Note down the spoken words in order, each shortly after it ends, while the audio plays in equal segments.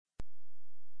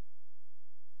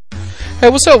Hey,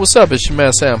 what's up? What's up? It's your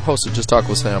man Sam, host of Just Talk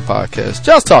with Sam podcast.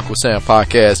 Just Talk with Sam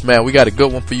podcast, man. We got a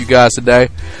good one for you guys today.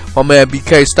 My man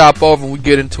BK stop over and we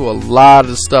get into a lot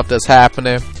of the stuff that's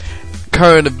happening.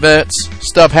 Current events,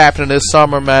 stuff happening this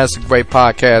summer, man. It's a great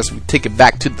podcast. We take it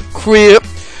back to the crib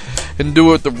and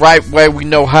do it the right way we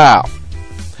know how.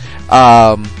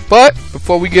 But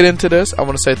before we get into this, I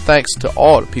want to say thanks to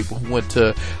all the people who went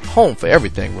to home for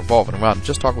everything revolving around the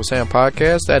Just Talk with Sam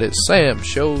podcast. That is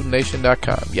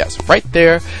samshownation.com. Yes, right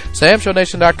there.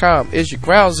 Samshownation.com is your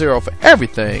ground zero for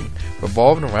everything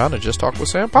revolving around the Just Talk with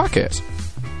Sam podcast.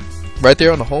 Right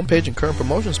there on the homepage and current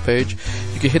promotions page,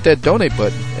 you can hit that donate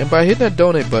button. And by hitting that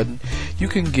donate button, you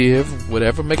can give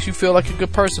whatever makes you feel like a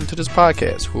good person to this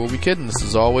podcast. Who are we kidding? This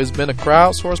has always been a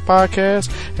crowdsourced podcast.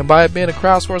 And by it being a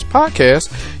crowdsourced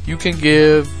podcast, you can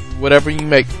give whatever you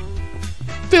make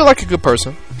feel like a good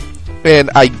person.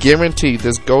 And I guarantee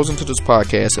this goes into this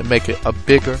podcast and make it a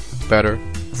bigger, better,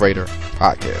 greater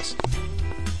podcast.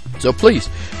 So please,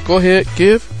 go ahead,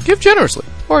 give generously.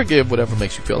 Or give whatever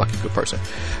makes you feel like a good person.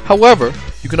 However,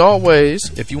 you can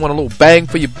always, if you want a little bang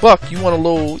for your buck, you want a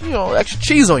little, extra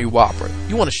cheese on your Whopper,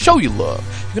 you want to show your love,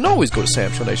 you can always go to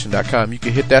samshownation.com. You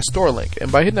can hit that store link. And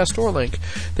by hitting that store link,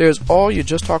 there's all your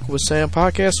Just Talking with Sam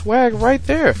podcast swag right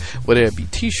there. Whether that be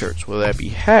t-shirts, whether that be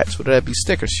hats, whether that be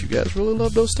stickers. You guys really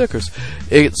love those stickers.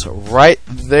 It's right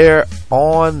there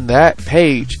on that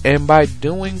page. And by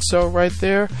doing so right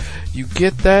there, you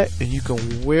get that and you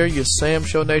can wear your Sam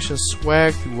Show Nation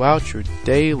swag throughout your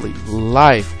daily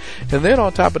life. And then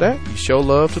on top of that, you show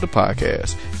love to the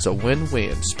podcast. It's a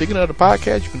win-win. Speaking of the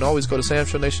podcast, you can always go to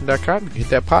samshownation.com. You can hit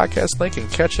that podcast link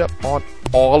and catch up on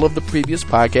all of the previous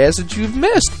podcasts that you've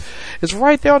missed. It's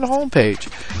right there on the homepage.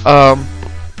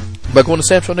 By going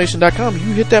to samshownation.com,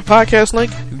 you hit that podcast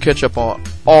link, you can catch up on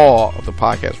all of the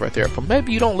podcasts right there. But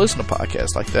maybe you don't listen to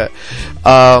podcasts like that.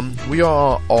 We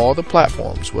are on all the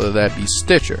platforms, whether that be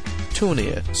Stitcher,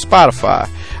 TuneIn, Spotify,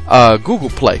 Google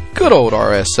Play, good old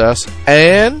RSS,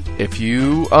 and if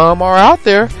you are out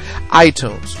there,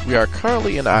 iTunes. We are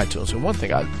currently in iTunes, and one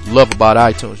thing I love about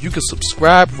iTunes, you can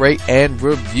subscribe, rate, and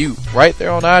review right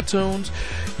there on iTunes.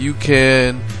 You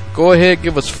can go ahead,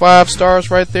 give us 5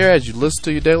 stars right there as you listen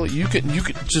to your daily. You can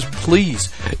just please.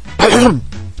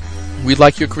 We'd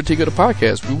like your critique of the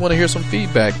podcast. We want to hear some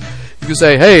feedback. You can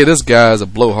say, hey, this guy's a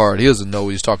blowhard. He doesn't know what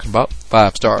he's talking about.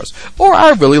 5 stars. Or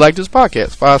I really like this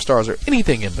podcast. 5 stars or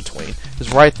anything in between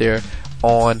is right there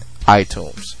on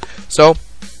iTunes. So,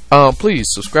 please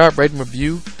subscribe, rate, and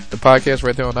review the podcast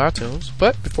right there on iTunes.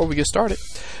 But before we get started,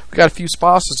 we got a few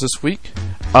sponsors this week.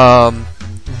 You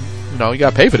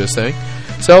got to pay for this thing.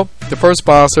 So, the first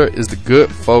sponsor is the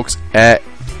good folks at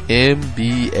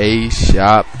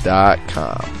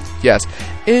NBAshop.com. Yes,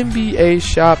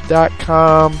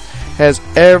 NBAshop.com has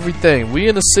everything. We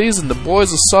in the season, the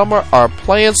boys of summer are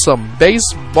playing some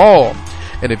baseball.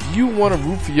 And if you want to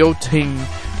root for your team,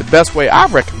 the best way I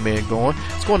recommend going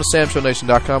is going to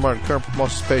samshownation.com on the current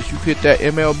promotions page. You hit that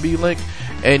MLB link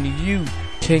and you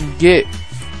can get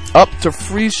up to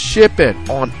free shipping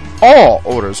on all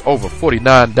orders over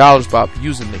 $49 by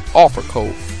using the offer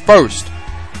code FIRST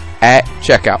at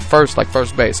checkout. First, like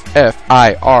first base, FIRST,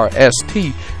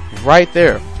 right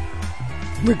there.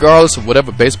 Regardless of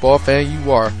whatever baseball fan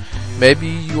you are, maybe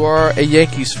you are a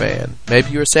Yankees fan, maybe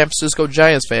you're a San Francisco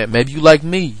Giants fan, maybe you like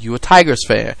me, you're a Tigers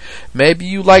fan, maybe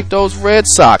you like those Red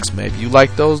Sox, maybe you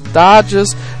like those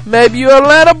Dodgers, maybe you're an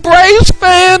Atlanta Braves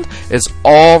fan. It's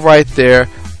all right there,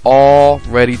 all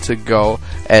ready to go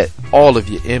at all of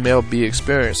your MLB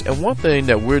experience. And one thing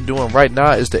that we're doing right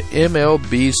now is the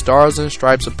MLB Stars and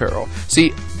Stripes apparel.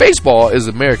 See, baseball is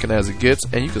American as it gets,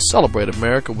 and you can celebrate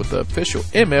America with the official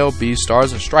MLB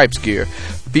Stars and Stripes gear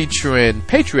featuring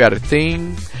patriotic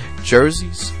theme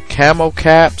jerseys, camo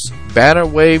caps, banner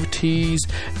wave tees,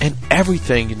 and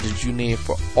everything that you need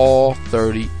for all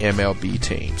 30 MLB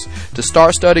teams. The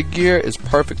star-studded gear is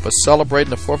perfect for celebrating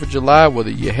the 4th of July,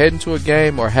 whether you're heading to a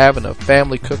game or having a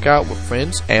family cookout with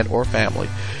friends and or family.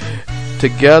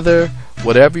 Together,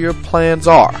 whatever your plans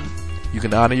are, you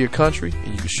can honor your country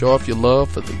and you can show off your love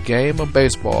for the game of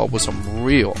baseball with some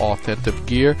real authentic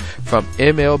gear from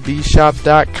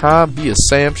MLBshop.com via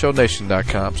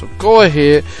SamShowNation.com. So go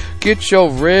ahead, get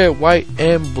your red, white,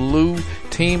 and blue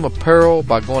team apparel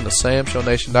by going to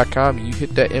SamShowNation.com and you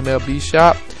hit that MLB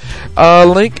shop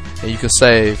link and you can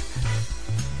save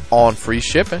on free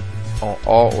shipping on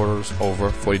all orders over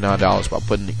 $49 by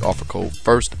putting the offer code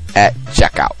FIRST at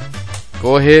checkout.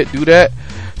 Go ahead, do that.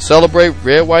 Celebrate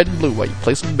red, white, and blue while you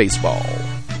play some baseball.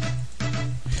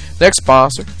 Next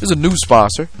sponsor is a new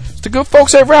sponsor. It's the good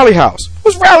folks at Rally House.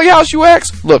 What's Rally House, you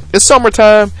ask? Look, it's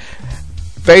summertime.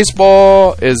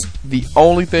 Baseball is the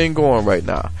only thing going right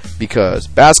now because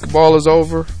basketball is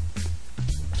over.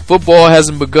 Football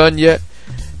hasn't begun yet.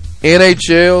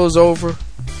 NHL is over.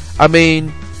 I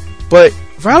mean, but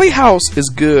Rally House is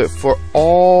good for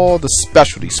all the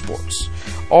specialty sports.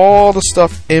 All the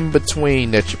stuff in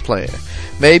between that you're playing.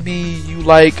 Maybe you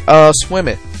like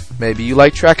swimming. Maybe you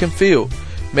like track and field.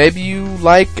 Maybe you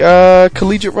like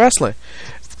collegiate wrestling.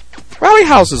 Rally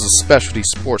House is a specialty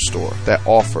sports store that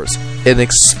offers an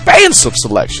expansive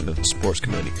selection in the sports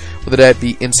community, whether that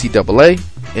be NCAA,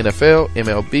 NFL,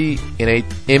 MLB,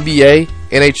 NBA,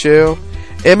 NHL,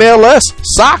 MLS,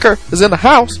 soccer is in the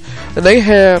house, and they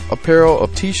have apparel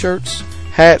of t-shirts,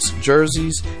 hats,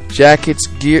 jerseys, jackets,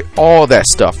 gear, all that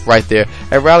stuff right there.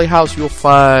 At Rally House, you'll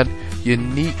find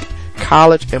unique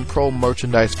college and pro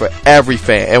merchandise for every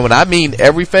fan. And when I mean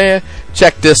every fan,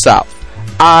 check this out.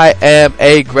 I am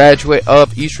a graduate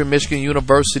of Eastern Michigan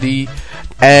University,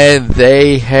 and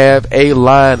they have a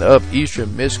line of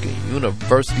Eastern Michigan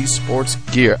University sports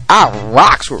gear. I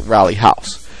rocks with Rally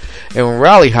House. And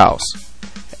Rally House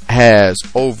has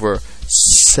over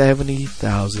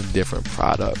 70,000 different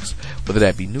products, whether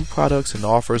that be new products and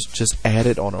offers just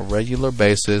added on a regular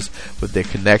basis with their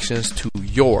connections to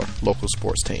your local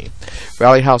sports team.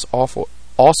 Rally House also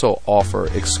offer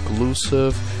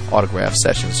exclusive autograph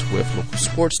sessions with local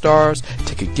sports stars,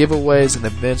 ticket giveaways, and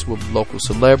events with local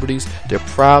celebrities. They're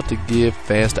proud to give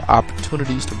fans the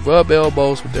opportunities to rub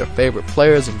elbows with their favorite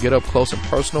players and get up close and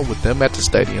personal with them at the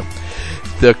stadium.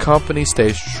 The company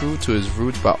stays true to its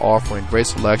roots by offering great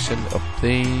selection of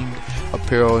themed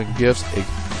apparel and gifts,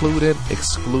 including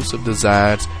exclusive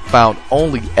designs found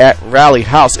only at Rally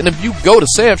House. And if you go to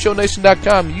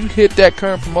samshownation.com, you hit that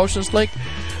current promotions link,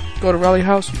 go to Rally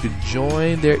House, you can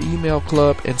join their email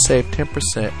club and save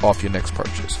 10% off your next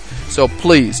purchase. So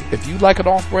please, if you like an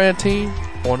off-brand team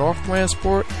or an off-brand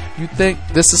sport, you think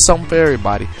this is something for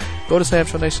everybody, go to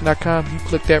samshownation.com, you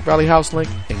click that Rally House link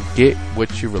and get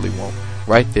what you really want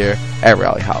right there at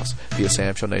Rally House via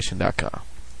samshownation.com.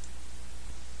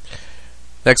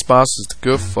 Next sponsor is the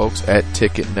good folks at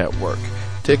Ticket Network.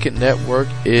 Ticket Network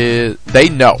they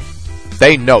know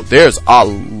there's a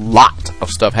lot of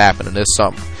stuff happening this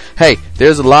summer. Hey,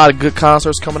 there's a lot of good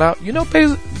concerts coming out. You know,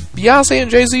 Beyonce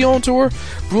and Jay-Z on tour.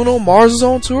 Bruno Mars is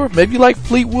on tour. Maybe you like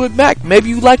Fleetwood Mac. Maybe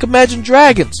you like Imagine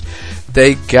Dragons.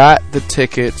 They got the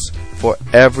tickets for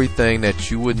everything that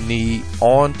you would need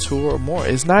on tour or more.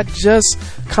 It's not just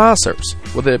concerts,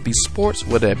 whether it be sports,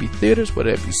 whether it be theaters, whether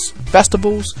it be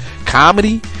festivals,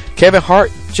 comedy. Kevin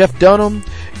Hart, Jeff Dunham,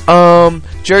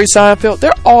 Jerry Seinfeld,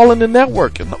 they're all in the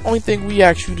network. And the only thing we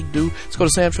ask you to do is go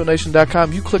to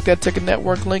samshownation.com. You click that Ticket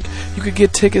Network link, you can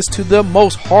get tickets to the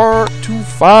most hard to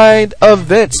find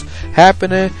events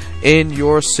happening in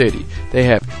your city. They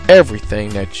have everything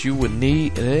that you would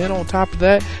need, and then on top of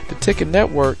that, the Ticket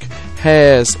Network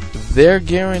has their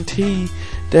guarantee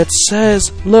that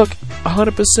says, look,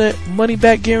 100% money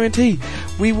back guarantee.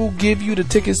 We will give you the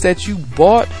tickets that you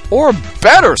bought or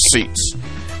better seats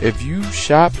if you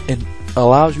shop, and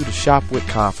allows you to shop with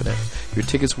confidence. Your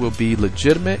tickets will be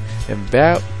legitimate and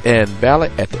valid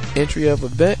at the entry of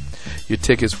event. Your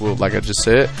tickets will, like I just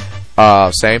said,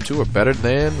 same to or better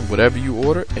than whatever you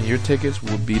order, and your tickets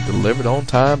will be delivered on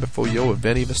time before your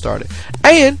event even started.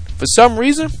 And for some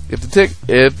reason, if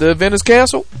the event is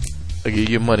canceled, they'll give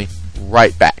you your money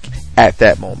right back at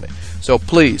that moment. So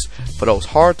please, for those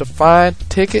hard to find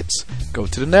tickets, go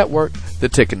to the network, the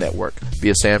Ticket Network,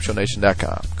 via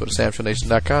samshownation.com. Go to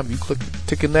samshownation.com, you click the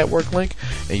Ticket Network link,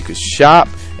 and you can shop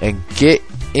and get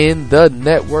in the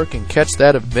network and catch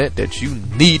that event that you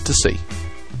need to see.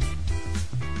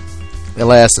 And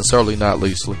last and certainly not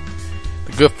leastly,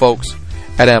 the good folks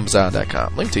at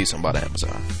Amazon.com. Let me tell you something about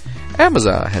Amazon.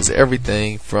 Amazon has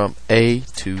everything from A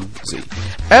to Z.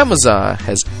 Amazon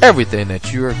has everything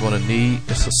that you're going to need.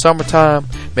 It's the summertime.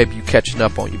 Maybe you catching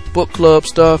up on your book club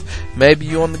stuff. Maybe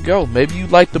you on the go. Maybe you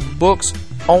like the books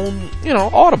on,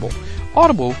 Audible.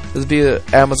 Audible is via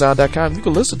Amazon.com. You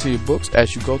can listen to your books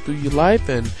as you go through your life,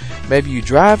 and maybe you're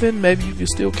driving. Maybe you can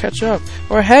still catch up.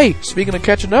 Or hey, speaking of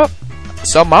catching up,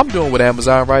 something I'm doing with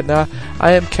Amazon right now,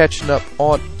 I am catching up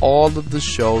on all of the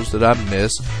shows that I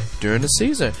missed during the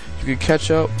season. You can catch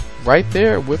up right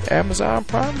there with Amazon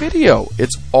Prime Video.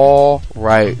 It's all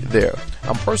right there.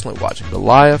 I'm personally watching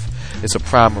Goliath. It's a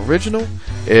Prime original.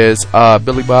 It's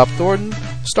Billy Bob Thornton.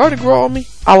 Started to grow on me.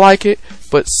 I like it,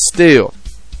 but still,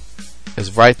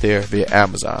 is right there via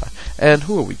Amazon. And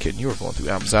who are we kidding? You were going through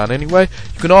Amazon anyway.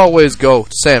 You can always go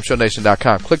to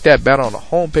SamShowNation.com. Click that banner on the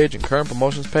homepage and current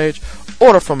promotions page.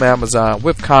 Order from Amazon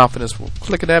with confidence. We'll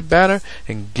click that banner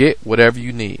and get whatever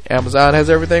you need. Amazon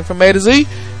has everything from A to Z.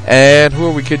 And who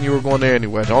are we kidding? You were going there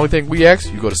anyway. The only thing we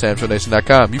ask, you go to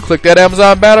SamShowNation.com. You click that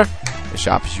Amazon banner and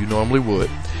shop as you normally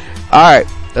would. Alright,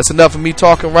 that's enough of me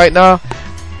talking right now.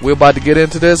 We're about to get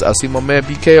into this. I see my man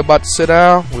BK about to sit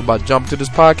down. We're about to jump into this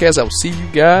podcast. I will see you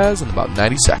guys in about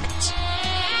 90 seconds.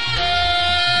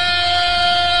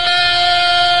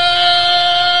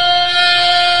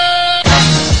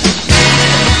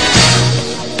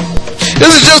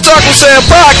 This is Just Talk with Sam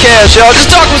Podcast, y'all. Just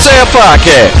Talk with Sam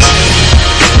Podcast.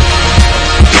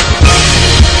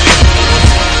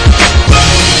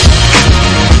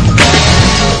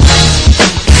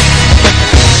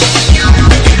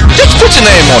 Just put your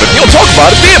name on it. You don't talk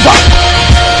about it, be about it.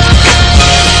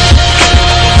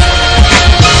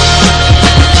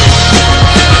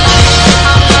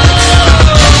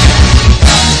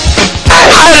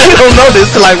 I don't know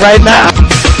this till like right now.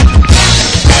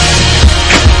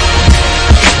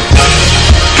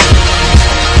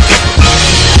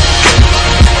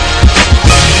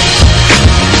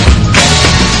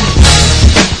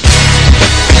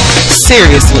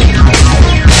 Seriously.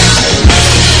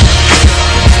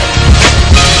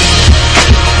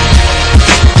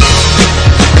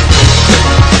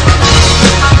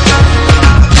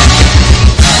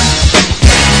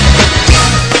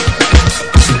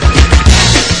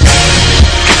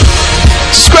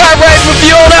 Subscribe, rate, and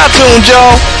review on iTunes,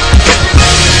 y'all.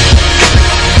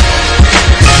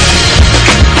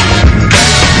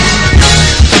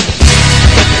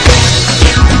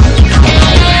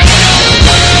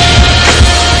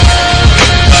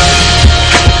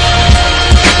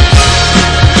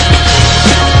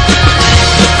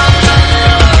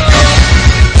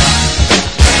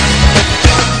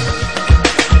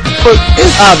 But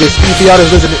it's obvious if y'all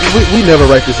just listen, we never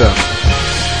write this out.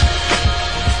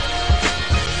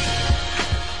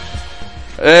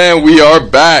 And we are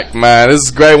back, man. This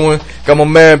is a great one. Got my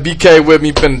man BK with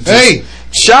me. Finna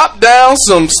chop down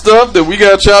some stuff that we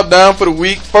got to chop down for the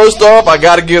week. First off, I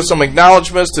got to give some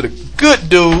acknowledgments to the good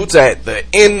dudes at the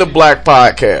In the Black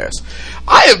podcast.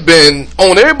 I have been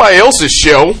on everybody else's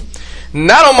show,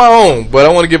 not on my own, but I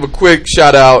want to give a quick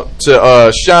shout out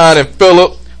to Sean and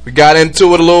Phillip. We got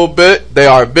into it a little bit. They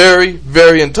are very,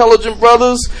 very intelligent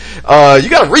brothers. You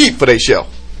got to read for their show.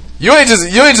 You ain't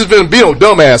just been being no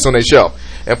dumbass on their show.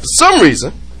 And for some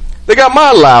reason, they got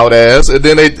my loud ass, and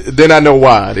then I know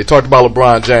why. They talked about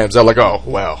LeBron James. They're like, oh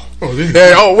well,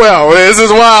 this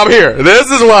is why I'm here. This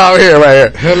is why I'm here right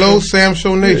here. Hello, Sam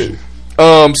Show Nation.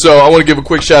 So I want to give a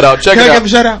quick shout out. Can I give a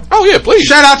shout out? Oh yeah, please.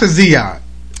 Shout out to Zion.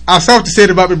 I saw what you said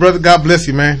about me, brother. God bless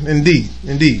you, man. Indeed.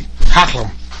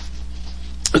 Haklam.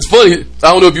 It's funny.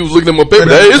 I don't know if you was looking at my paper.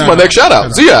 That is my next shout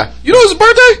out. Zion. You know it's his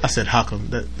birthday? I said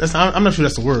Haklam. I'm not sure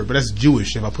that's the word, but that's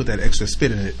Jewish if I put that extra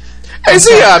spit in it. Hey,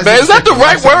 Zion, man, is that the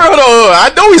right word?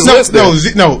 I know he's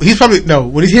listening. No, he's probably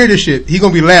when he hear this shit, he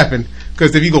gonna be laughing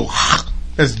because if you go,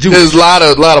 that's Jewish. There's a lot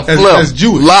of phlegm. That's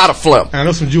Jewish. A lot of phlegm. And I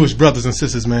know some Jewish brothers and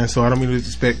sisters, man. So I don't mean to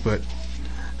disrespect, but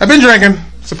I've been drinking.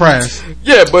 Surprise.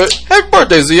 Yeah, but happy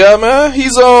birthday, Zion, man.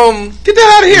 He's get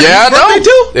that out of here. Yeah, I know.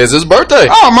 Too? It's his birthday.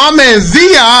 Oh, my man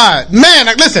Zion, man.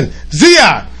 Like, listen,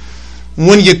 Zion.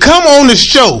 When you come on the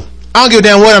show, I don't give a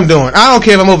damn what I'm doing. I don't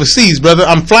care if I'm overseas, brother.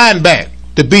 I'm flying back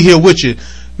to be here with you.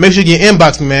 Make sure you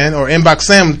inbox me, man, or inbox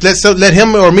Sam. Let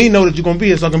him or me know that you're gonna be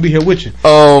here, so I can be here with you.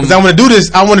 Because I want to do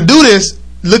this. I want to do this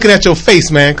looking at your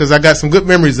face, man. Because I got some good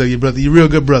memories of you, brother. You're a real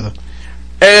good brother.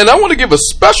 And I want to give a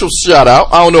special shout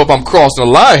out. I don't know if I'm crossing the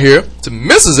line here to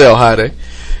Mrs. El Hade.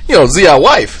 You know, Zion's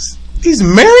wife. He's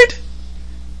married.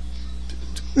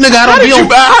 Nigga, how did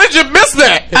you miss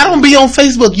that? I don't be on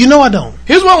Facebook. You know I don't.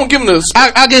 Here's why I won't give him this.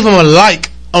 I gave him a like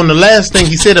on the last thing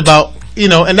he said about. You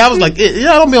know, and that was like, I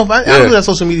don't be on. I don't do that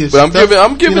social media. But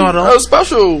I'm giving a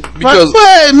special because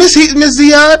Miss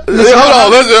Zion. Hold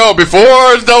on, listen.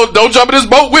 Before don't jump in this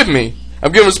boat with me.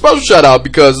 I'm giving a special shout out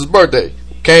because his birthday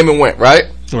came and went, right?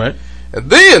 Right. And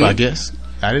then I guess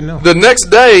I didn't know. The next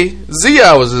day,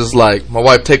 Zion was just like, my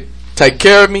wife take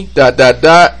care of me. ...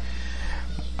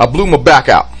 I blew my back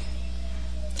out.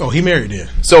 Oh, he married then.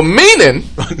 So meaning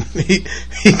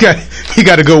he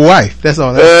got a good wife. That's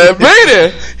all.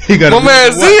 Meaning my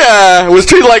man Zion was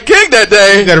treated like king that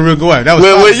day. He got a real good wife. That was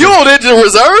were you on injured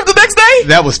reserve the next day?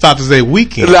 That was Father's Day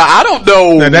weekend. Now, I don't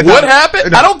know what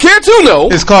happened. I don't care to know.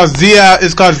 It's called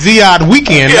Zion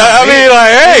weekend. Yeah, I mean,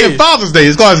 like, hey, it's Father's Day.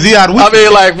 It's called Zion weekend. I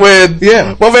mean, like when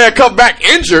my man come back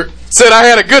injured, said I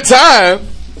had a good time.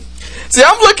 See,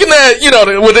 I'm looking at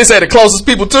what they say the closest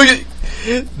people to you.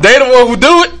 they the one who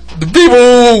do it. The people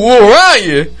who around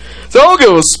you. So I'll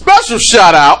give a special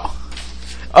shout out.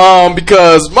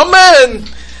 Because my man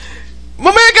got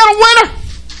a winner.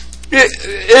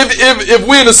 If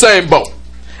we're in the same boat.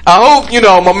 I hope,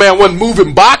 my man wasn't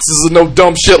moving boxes or no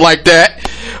dumb shit like that.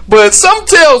 But something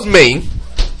tells me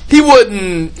he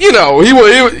wouldn't, he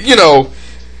wasn't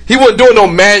doing no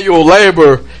manual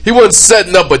labor. He wasn't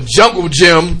setting up a jungle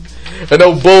gym and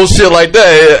no bullshit like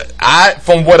that.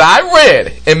 From what I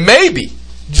read, and maybe,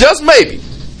 just maybe,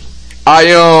 I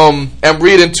am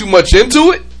reading too much into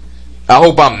it. I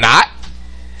hope I'm not.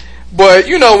 But,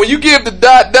 when you give the ...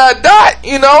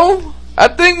 I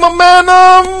think my man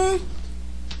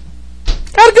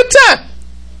had a good time.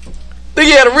 I think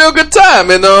he had a real good time,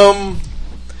 and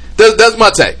that's my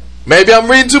take. Maybe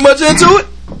I'm reading too much into it,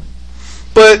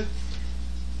 but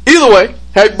either way,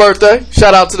 happy birthday!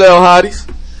 Shout out to the El Hotties.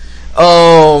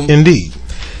 Indeed.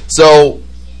 So,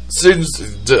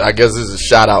 I guess this is a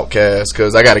shout out cast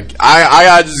because I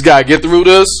just gotta get through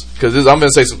this because I'm gonna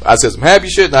say I said some happy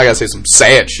shit and I gotta say some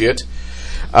sad shit.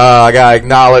 I gotta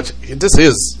acknowledge this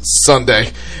is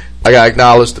Sunday. I gotta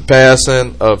acknowledge the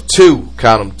passing of two,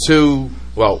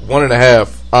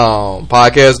 1.5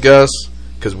 podcast guests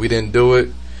because we didn't do it.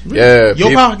 Yeah,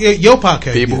 your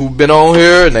podcast. People who've been on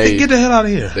here and they get the hell out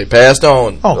of here. They passed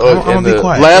on. I'm gonna be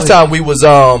quiet. Last time we was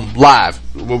live,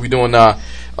 what we doing now?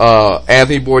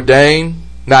 Anthony Bourdain.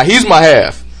 Now he's my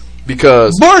half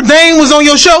because Bourdain was on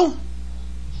your show.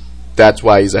 That's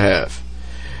why he's a half.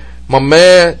 My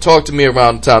man talked to me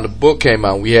around the time the book came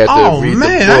out. We had to read the book.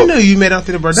 I knew you met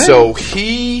Anthony Bourdain. So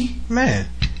he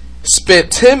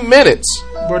spent 10 minutes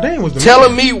Bourdain was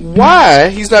telling me why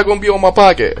he's not going to be on my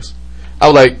podcast. I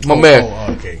was like, my man,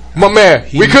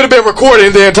 we could have been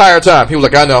recording the entire time. He was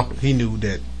like, I know. He knew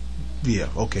that. Yeah,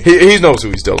 okay. He knows who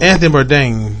he's telling. Anthony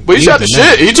Bourdain. But he shot the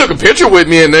shit. He took a picture with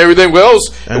me and everything else.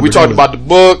 And we talked about the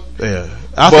book. Yeah.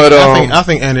 I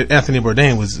think Anthony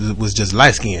Bourdain was just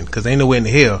light skinned because ain't no way in the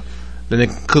hell that they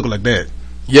can cook like that.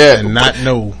 Yeah, and not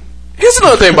know. Here's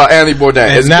another thing about Anthony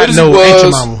Bourdain.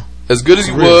 As good as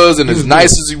he was, and as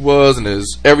nice as he was, and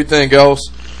as everything else.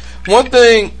 One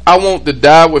thing I want to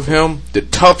die with him, the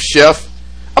tough chef.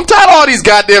 I'm tired of all these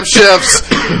goddamn chefs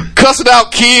cussing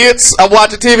out kids. I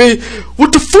watch the TV.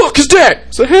 What the fuck is that?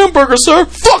 It's a hamburger, sir.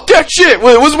 Fuck that shit.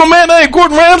 What's my man name?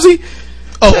 Gordon Ramsay?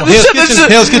 Oh,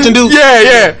 Hell's Kitchen dude?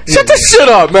 Yeah. Shut that shit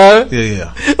up, man.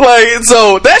 Yeah. Like,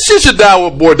 so that shit should die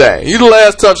with Bourdain. You the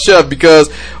last tough chef because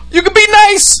you can be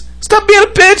nice. Stop being a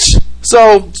bitch.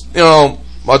 So,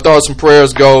 my thoughts and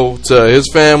prayers go to his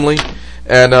family.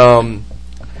 And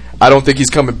I don't think he's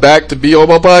coming back to be on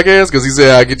my podcast because he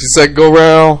said, I'll get you second go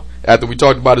round after we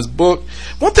talked about his book.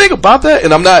 One thing about that,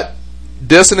 and I'm not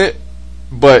dissing it,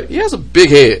 but he has a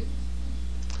big head.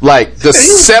 Like,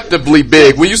 deceptively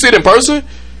big. When you see it in person...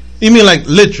 You mean like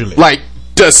literally? Like,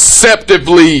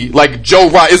 deceptively, like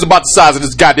Joe Rogan is about the size of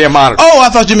this goddamn monitor. Oh, I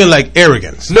thought you meant like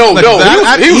arrogance. No, like, he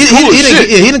was cool as shit.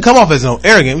 He didn't come off as no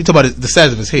arrogant. We talk about the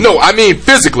size of his head. No, I mean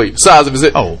physically, the size of his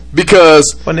head. Oh.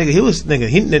 Because... But nigga, he listened to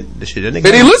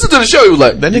the show, he was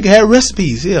like... That nigga had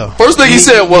recipes, yeah. First thing he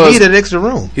said was... He needed an extra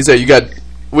room. He said,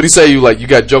 what'd he say? You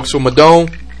got jokes from a dome?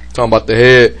 Talking about the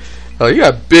head. You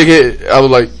got a big head. I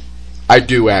was like, I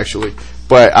do actually.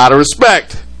 But out of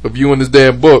respect of you and this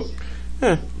damn book,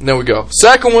 there we go.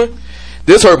 Second one,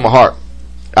 this hurt my heart.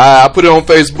 I put it on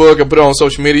Facebook. I put it on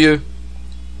social media.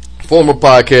 Former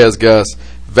podcast guest,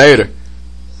 Vader,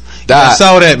 died. I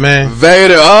saw that, man.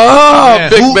 Vader.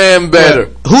 Big man Vader.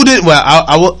 Who did? Well,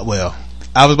 I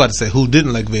was about to say who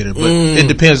didn't like Vader, but it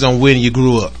depends on when you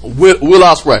grew up. Will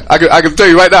Ospreay. I can tell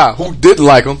you right now who didn't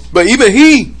like him, but even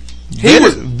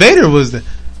Vader was the.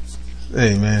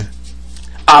 Hey, man.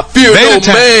 I fear Vader no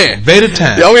time. man. Vader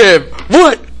time. Oh yeah.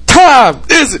 What time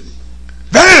is it?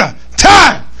 Vader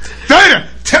time. Vader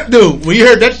time. Dude, when you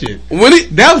heard that shit,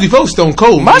 that was before Stone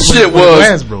Cold. My shit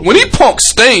was when he punked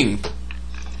Sting.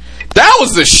 That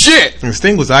was the shit. And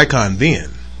Sting was icon then.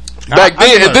 Back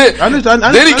then,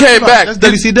 then he came back. That's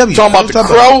WCW. Talking about the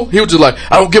Crow. He was just like,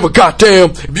 I don't give a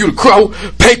goddamn if you the Crow.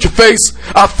 Paint your face.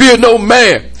 I fear no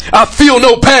man. I feel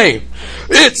no pain.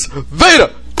 It's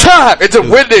Vader time. It's a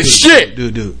win this shit.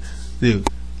 Dude.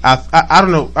 I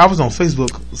don't know. I was on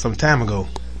Facebook some time ago,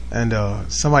 and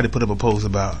somebody put up a post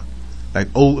about like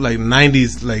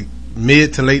 90s, like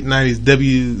mid to late 90s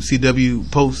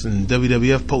WCW posts and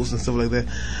WWF posts and stuff like that.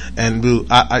 And dude,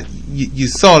 you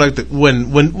saw like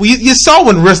when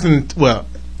wrestling. Well,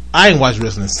 I ain't watched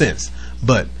wrestling since,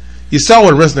 but you saw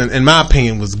when wrestling, in my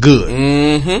opinion, was good.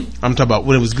 Mm-hmm. I'm talking about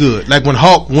when it was good, like when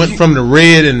Hulk went from the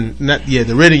red and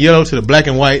the red and yellow to the black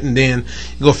and white, and then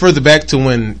you go further back to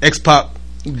when X-Pac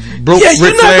broke. Yeah,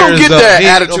 you're not gonna get that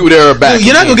attitude era back. Dude,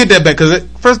 you're not gonna get that back because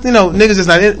first, niggas is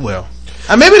not in. Well,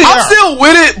 maybe they I'm are. still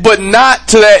with it, but not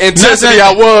to that intensity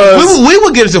I was. We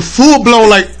would get into full blown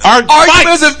like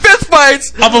arguments and fist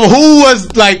fights of who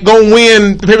was like gonna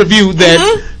win the pay per view that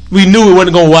we knew we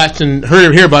wasn't gonna watch and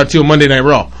hear about till Monday Night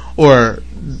Raw or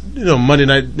Monday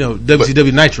Night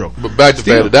WCW Nitro. But back to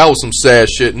Vader, that was some sad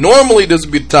shit. Normally, this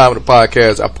would be the time of the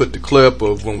podcast I put the clip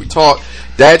of when we talked.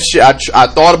 That shit, I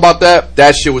thought about that.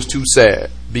 That shit was too sad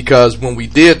because when we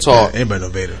did talk, anybody know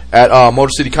Vader at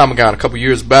Motor City Comic Con a couple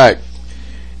years back.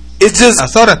 It's just I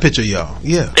saw that picture, y'all.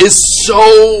 Yeah,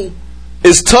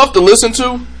 it's tough to listen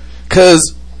to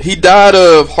because he died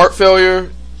of heart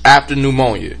failure after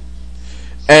pneumonia,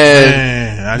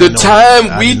 and the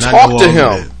time we talked to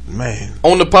him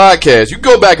on the podcast, you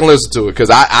go back and listen to it because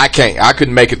I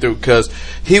couldn't make it through because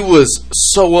he was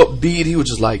so upbeat. He was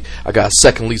just like, I got a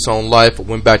second lease on life. I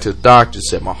went back to the doctor,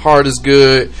 said my heart is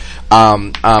good.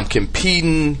 I'm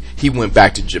competing. He went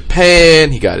back to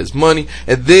Japan. He got his money,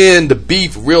 and then the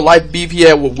real life beef he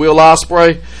had with Will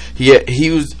Ospreay. He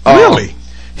was really.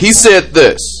 He said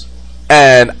this,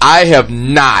 and I have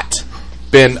not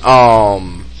been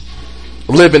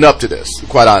living up to this. To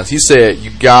be quite honest, he said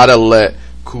you gotta let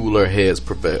cooler heads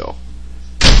prevail.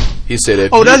 He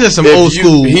said, that's just some old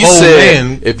school. He old said,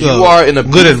 man, if you are in a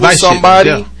good beef with advice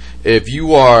somebody, if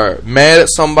you are mad at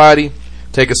somebody,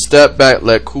 take a step back,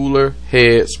 let cooler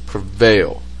heads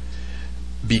prevail,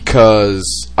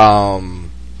 because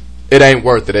it ain't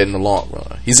worth it in the long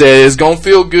run. He said it's gonna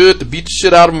feel good to beat the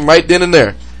shit out of him right then and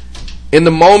there. In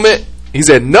the moment, he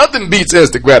said nothing beats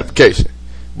instant gratification,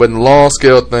 but in the long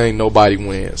scale thing, nobody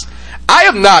wins. I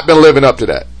have not been living up to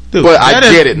that. Dude, but I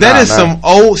get it. That is some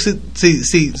old.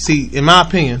 See. In my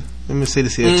opinion, let me say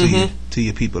this here to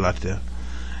your people out there,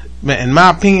 man. In my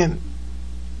opinion,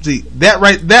 see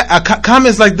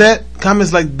comments like that,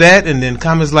 and then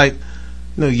comments like,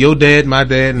 your dad, my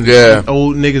dad, and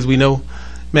old niggas we know,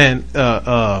 man.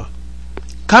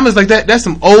 Comments like that. That's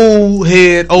some old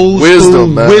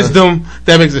wisdom, school wisdom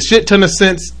that makes a shit ton of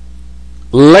sense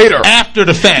later, after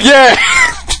the fact. Yeah.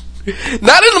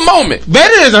 Not in the moment.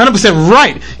 That is 100%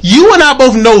 right. You and I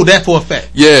both know that for a fact.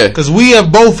 Yeah, because we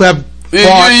have both have. You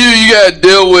got to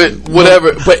deal with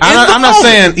whatever. But I'm not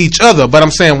saying each other, but I'm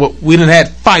saying we done had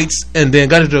fights and then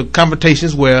got into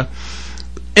conversations where,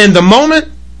 in the moment,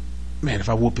 man, if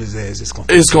I whoop his ass,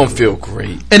 it's gonna feel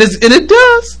great, and it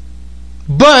does.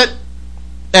 But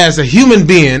as a human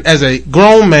being, as a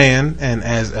grown man, and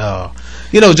as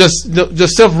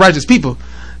just self-righteous people,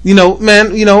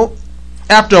 man,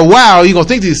 after a while, you're going to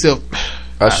think to yourself,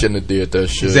 I shouldn't have did that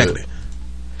shit. Exactly.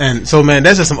 And so, man,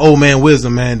 that's just some old man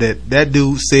wisdom, man, that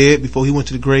dude said before he went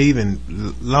to the grave. And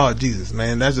Lord Jesus,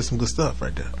 man, that's just some good stuff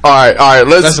right there. All right.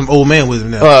 That's some old man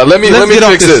wisdom now. Let me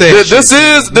fix this.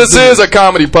 This is a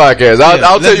comedy podcast.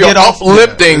 I'll tell you an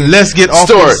uplifting Let's get off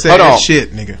story. This sad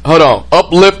shit, nigga. Hold on.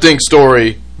 Uplifting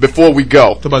story before we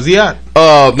go. Talk about Ziad.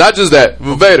 Not just that.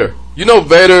 Vader.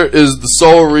 Vader is the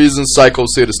sole reason Psycho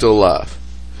Sid is still alive.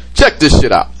 Check this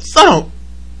shit out.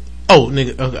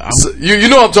 Nigga. Okay, you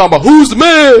know what I'm talking about. Who's the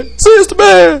man? Sid's the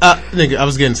man. Nigga, I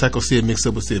was getting Psycho Sid mixed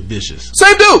up with Sid Vicious.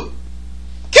 Same dude.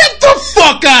 Get the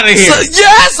fuck out of here.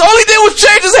 Yes, all he did was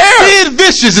change his hair. Sid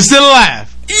Vicious is still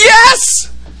alive.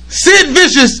 Yes. Sid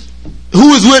Vicious, all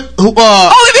he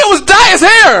did was dye his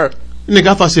hair. Nigga,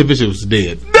 I thought Sid Vicious was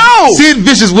dead. No. Sid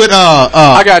Vicious with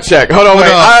I gotta check. Hold on,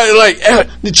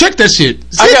 wait. Check that shit.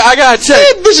 I gotta check.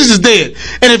 Sid Vicious is dead.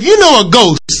 And if you know a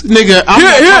ghost, nigga, I'm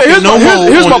not talking no more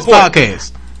on this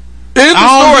podcast. In the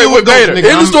story with Vader.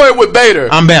 In the story with Vader.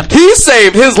 I'm Baptist. He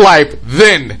saved his life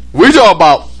then. We're talking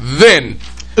about then.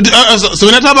 So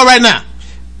we're not talking about right now.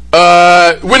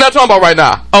 We're not talking about right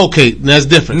now. Okay, that's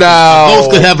different. Now, a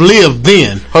ghost could have lived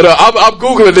then. Hold on, I'm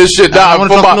googling this shit now. I don't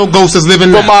want to talk no ghost that's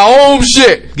living now. For my own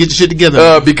shit. Get your shit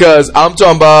together. Because I'm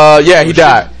talking about he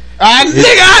died. I know.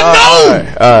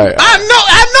 All right.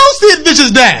 I know Sid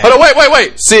Vicious died. Hold on,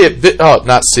 wait.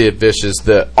 Not Sid Vicious,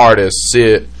 the artist.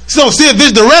 Sid. So Sid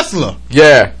Vicious, the wrestler.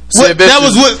 Yeah. Sid Vicious. That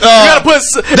was what.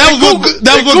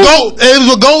 It was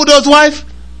what Goldust's wife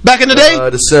back in the day.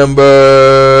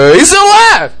 December. He's still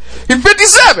alive. He's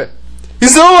 57.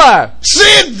 He's still alive.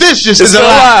 Sid Vicious is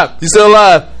alive. He's still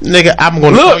alive. Nigga, I'm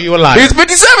going to call you a liar. He's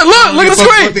 57. Look at the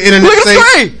screen. Look at the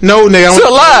screen. No, nigga. He's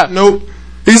still alive. Nope.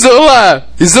 He's still alive.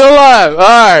 He's still alive. All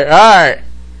right.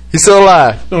 He's still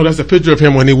alive. No, that's a picture of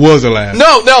him when he was alive.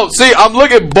 No. See, I'm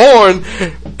looking born.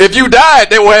 If you died,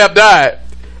 they would have died.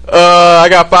 I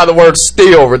got to find the word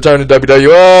still. Return to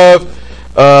WWF.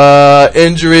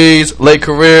 Injuries, late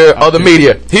career, other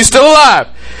media. He's still alive.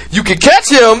 You can catch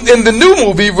him in the new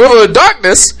movie River of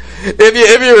Darkness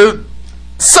if you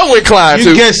So inclined You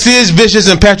to. get Sid Vicious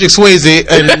and Patrick Swayze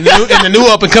in the new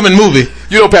up and coming movie.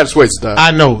 You know Patrick Swayze does.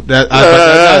 I know that.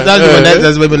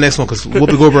 That's maybe the next one because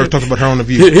Whoopi Goldberg talked about her on The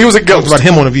View. He was a ghost. Talked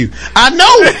about him on The View. I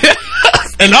know.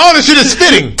 And all this shit is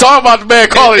fitting. Talking about the man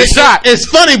calling his shot. It's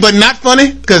funny, but not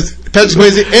funny because Patrick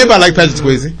Swayze. Everybody like Patrick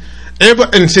Swayze.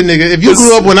 Everybody and shit, nigga. If you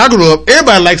grew up when I grew up,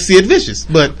 everybody liked Sid Vicious,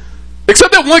 but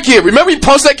except that one kid. Remember he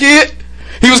punched that kid?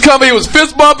 He was coming. He was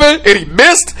fist bumping, and he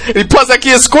missed. And he punched that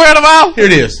kid square in the mouth. Here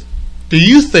it is. Do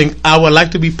you think I would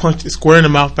like to be punched square in the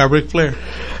mouth by Ric Flair?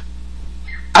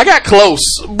 I got close,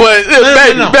 but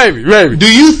baby.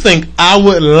 Do you think I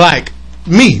would like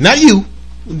me, not you?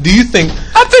 Do you think?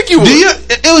 I think you would.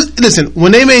 It was. Listen,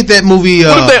 when they made that movie,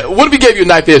 what if he gave you a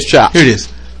knife edge chop? Here it is.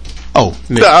 Oh,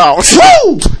 nigga. No.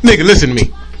 Woo! Nigga, listen to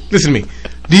me. Listen to me.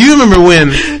 Do you remember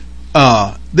when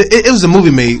it was a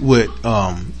movie made with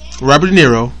Robert De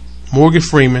Niro, Morgan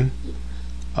Freeman?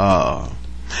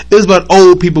 It was about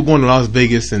old people going to Las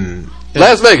Vegas and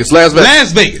Las Vegas.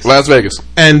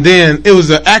 And then it was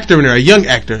an actor in there, a young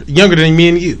actor, younger than me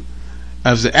and you.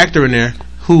 There was an actor in there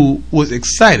who was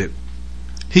excited.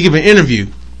 He gave an interview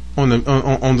on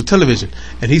the television,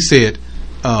 and he said,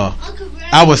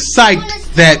 "I was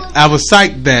psyched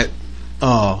that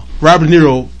Robert De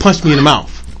Niro punched me in the mouth."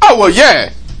 Oh well,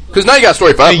 yeah, because now you got a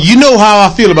story for And you know how I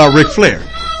feel about Ric Flair.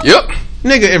 Yep,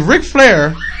 nigga. If Ric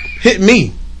Flair hit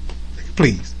me,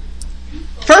 please.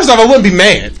 First off, I wouldn't be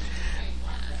mad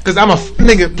because I'm a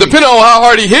nigga. Please. Depending on how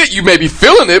hard he hit, you may be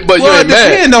feeling it, but you ain't mad.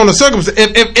 Depending on the circumstance.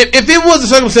 If it was a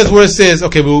circumstance where it says,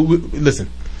 okay, well, listen,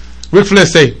 Ric Flair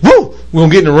say, "Woo, we're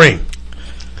gonna get in the ring.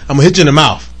 I'm gonna hit you in the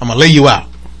mouth. I'm gonna lay you out."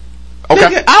 Okay,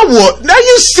 nigga, I would. Are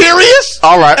you serious?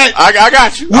 All right, I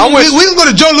got you. We can go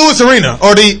to Joe Louis Arena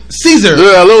or the Caesar,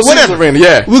 Little whatever. Caesar Arena.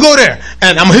 Yeah, we go there,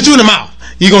 and I'm gonna hit you in the mouth.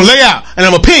 You're gonna lay out, and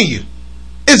I'm gonna pin you.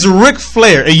 It's Ric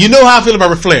Flair, and you know how I feel about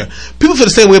Ric Flair. People feel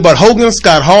the same way about Hogan,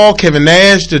 Scott Hall, Kevin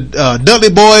Nash, the Dudley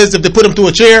Boys. If they put them through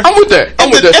a chair, I'm with that.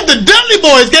 If the Dudley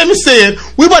Boys came and said,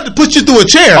 "We about to put you through a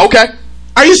chair," okay,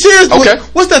 are you serious? Okay,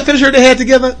 what's that finisher they had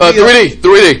together?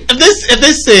 3D. If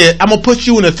they said, "I'm gonna put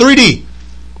you in a 3D,"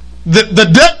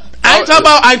 I ain't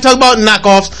talking about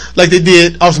knockoffs like they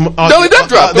did Dudley Death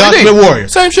Drop, the Ultimate Warrior.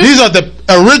 Same shit. These are the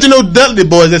original Dudley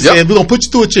Boys that said, "We're gonna put you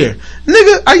through a chair."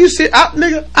 Nigga, are you serious?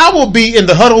 Nigga, I will be in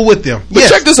the huddle with them. But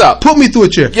check this out. Put me through a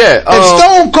chair. Yeah. If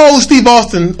Stone Cold Steve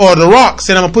Austin or The Rock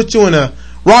said, "I'm gonna put you in a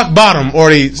rock bottom" or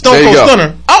the Stone Cold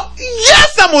Stunner, yes,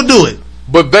 I'm gonna do it.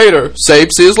 But Vader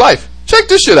saved Sid's life. Check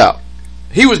this shit out.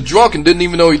 He was drunk and didn't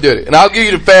even know he did it. And I'll give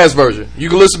you the fast version. You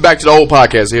can listen back to the old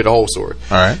podcast to hear the whole story.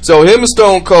 All right. So him and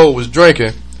Stone Cold was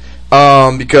drinking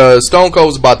because Stone Cold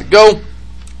was about to go.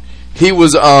 He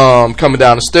was coming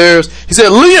down the stairs. He said,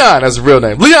 "Leon," that's his real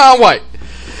name. Leon White.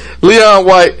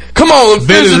 Come on,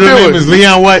 Vader's real name is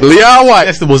Leon White. Leon White.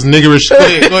 That's the most niggerish. Go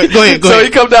ahead. So he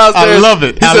come downstairs. I love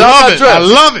it. He said, I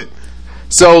love it.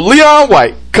 So Leon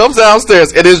White comes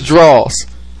downstairs in his drawers.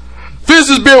 Finish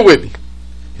this beer with me.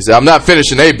 He said, "I'm not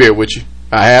finishing a beer with you.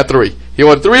 I had 3. He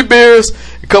wanted 3 beers,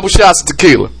 a couple shots of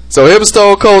tequila. So him and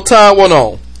Stone Cold tied one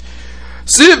on.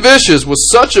 Sid Vicious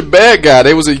was such a bad guy.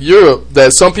 They was in Europe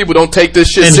that some people don't take this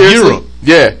shit seriously. In Europe?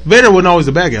 Yeah. Vader wasn't always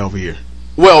a bad guy over here.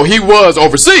 Well, he was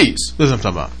overseas. That's what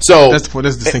I'm talking about. So that's the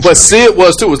distinction. But Sid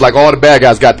was too. It was like all the bad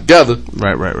guys got together.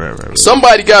 Right.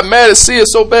 Somebody got mad at Sid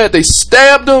so bad they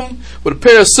stabbed him with a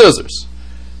pair of scissors.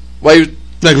 While he was,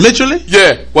 like literally?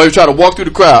 Yeah. While he was trying to walk through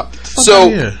the crowd. So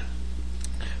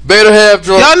Vader half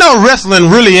drunk. Y'all know wrestling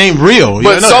really ain't real.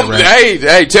 But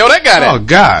hey, tell that guy that. Oh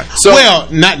God. So, well,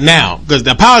 not now because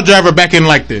the power driver back in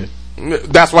like this.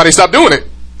 That's why they stopped doing it.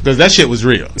 Because that shit was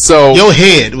real. So your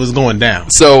head was going down.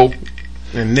 So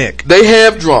and neck. They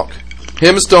half drunk.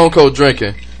 Him and Stone Cold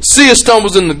drinking. Sid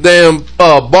stumbles in the damn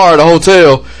bar at the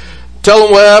hotel. Tell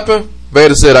him what happened.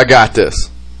 Vader said, "I got this."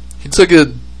 He took his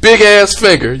big ass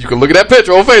finger. You can look at that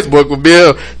picture on Facebook with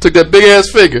Bill. Took that big ass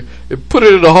finger and put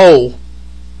it in a hole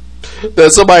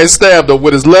that somebody stabbed him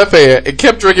with his left hand and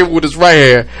kept drinking with his right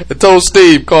hand and told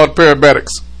Steve, called paramedics.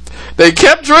 They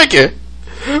kept drinking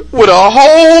with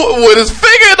his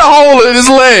finger in the hole in his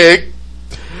leg.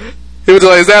 He was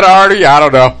like, "Is that an artery?" "I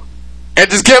don't know." And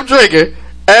just kept drinking.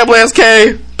 Ambulance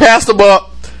came, passed him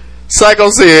up.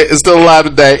 Psycho Sid is still alive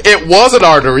today. It was an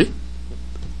artery.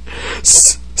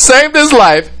 Saved his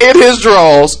life in his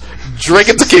drawers,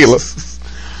 drinking tequila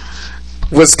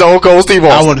with Stone Cold Steve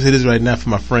Austin. I want to say this right now for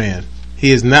my friend.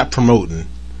 He is not promoting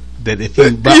that if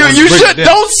you should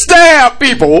don't stab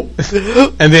people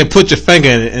and then put your finger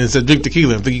in it and say drink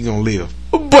tequila and think you're gonna live.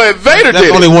 But Vader that's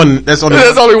did only it. One. That's only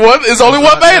one. It's only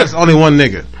one Vader. There's only one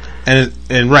nigga,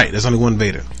 and right. There's only one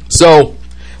Vader. So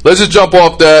let's just jump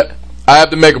off that. I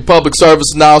have to make a public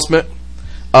service announcement.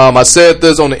 I said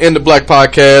this on the End of Black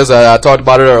podcast. I talked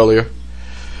about it earlier.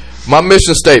 My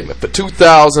mission statement for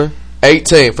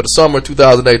 2018, for the summer of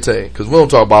 2018, because we don't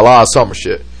talk about a lot of summer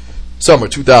shit. Summer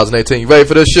 2018. You ready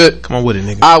for this shit? Come on with it,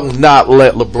 nigga. I will not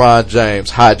let LeBron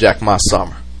James hijack my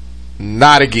summer.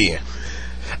 Not again.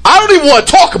 I don't even want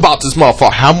to talk about this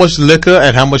motherfucker. How much liquor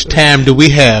and how much time do we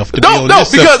have to be on No,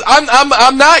 this because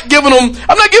I'm not giving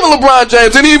LeBron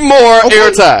James any more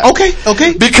airtime.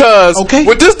 Okay. Because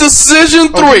with this decision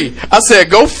 3, I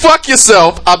said, go fuck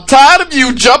yourself. I'm tired of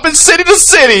you jumping city to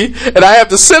city, and I have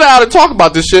to sit out and talk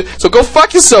about this shit. So go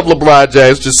fuck yourself, LeBron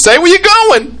James. Just say where you're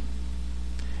going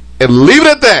and leave it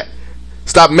at that.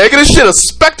 Stop making this shit a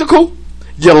spectacle.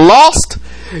 You lost.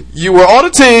 You were on a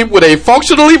team with a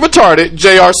functionally retarded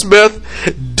J.R. Smith.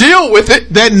 Deal with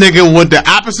it. That nigga went the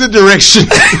opposite direction.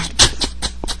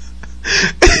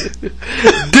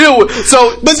 Deal with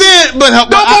no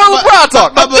more LeBron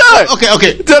talk. I'm done.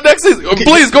 Okay. Till next season.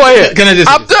 Please go ahead. Can I just?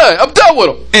 I'm done. I'm done with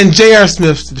him. And J.R.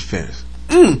 Smith's defense.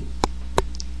 I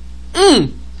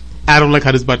don't like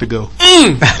how this is about to go.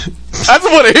 I just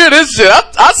want to hear this shit.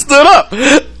 I stood up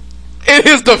in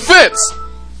his defense.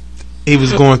 He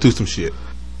was going through some shit.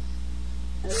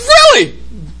 Really?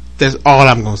 That's all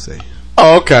I'm gonna say.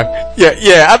 Oh, okay.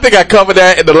 Yeah. I think I covered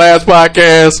that in the last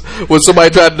podcast when somebody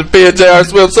tried to defend J.R.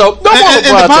 Smith. So no more. And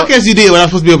the podcast you did when I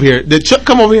was supposed to be over here, did Chuck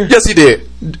come over here? Yes, he did.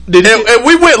 And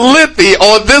we went lengthy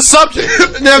on this subject.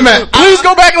 Yeah, man. Please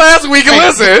go back last week and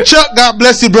listen. Chuck, God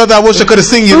bless you, brother. I wish I could have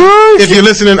seen you. If you're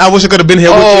listening, I wish I could have been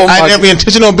here with you. I had every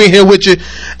intention on being here with you.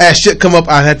 As shit come up,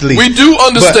 I had to leave. We do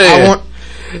understand.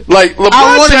 Like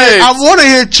LeBron James, I want to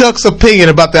hear Chuck's opinion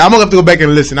about that. I'm gonna have to go back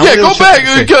and listen. Go back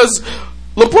because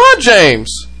LeBron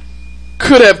James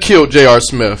could have killed J.R.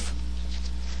 Smith.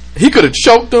 He could have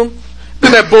choked him.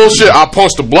 Then that bullshit. I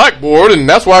punched the blackboard, and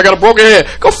that's why I got a broken head.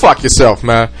 Go fuck yourself,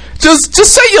 man. Just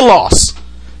say you lost.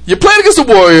 You played against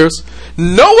the Warriors.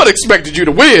 No one expected you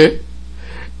to win,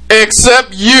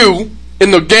 except you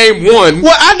in the game 1.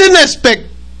 Well, I didn't expect.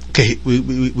 Okay,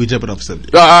 we jumping off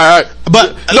subject. All right.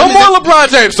 But no more LeBron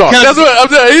James talk. That's what I'm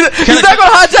saying. He's not going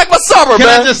to hijack my summer, man.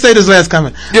 Can I just say this last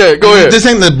comment? Yeah, go ahead. This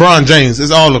ain't LeBron James.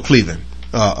 It's all of Cleveland,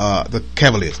 the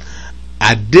Cavaliers.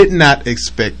 I did not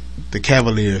expect the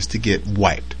Cavaliers to get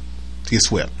wiped, to get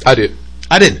swept. I didn't.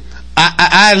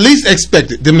 I at least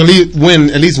expected them to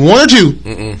win at least 1 or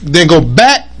 2, then go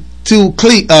back to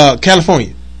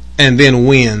California, and then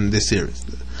win this series.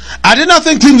 I did not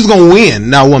think Cleveland was going to win,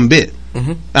 not one bit.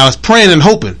 I was praying and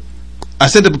hoping. I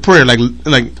said up a prayer like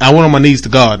I went on my knees to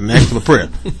God and asked for a prayer.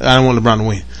 I don't want LeBron to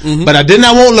win, but I did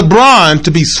not want LeBron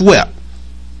to be swept.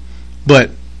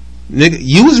 But nigga,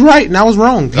 you was right and I was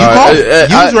wrong. You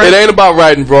was right. It ain't about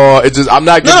right and wrong. It's just I'm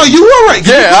not. No, you were right.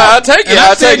 Yeah, I take it.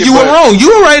 I take it. You were wrong.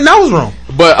 You were right and I was wrong.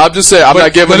 But I'm just saying I'm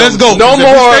not giving. But let's go. No more.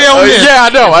 Yeah, I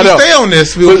know. I know. Stay on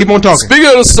this. We'll keep on talking. Speaking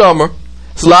of the summer,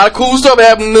 there's a lot of cool stuff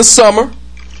happening this summer.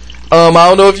 I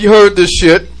don't know if you heard this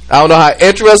shit. I don't know how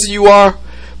interested you are,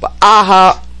 but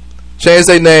IHOP changed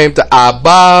their name to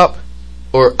IBOB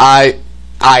or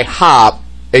IHOP,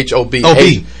 HOB,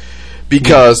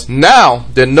 because now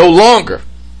they're no longer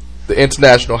the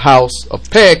International House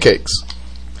of Pancakes.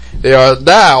 They are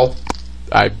now,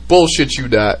 I bullshit you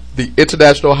not, the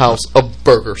International House of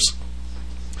Burgers.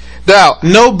 Now,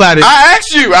 I want to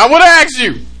ask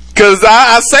you, because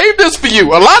I saved this for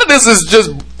you. A lot of this is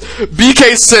just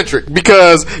BK centric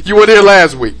because you were there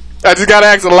last week. I just got to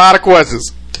ask a lot of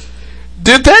questions.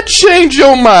 Did that change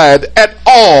your mind at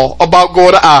all about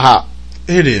going to IHOP?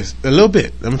 It is a little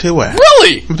bit. I'm gonna tell you why.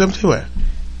 Really? I'm gonna tell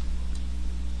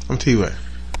you why.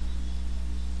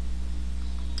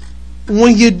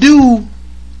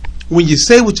 When you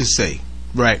say what you say,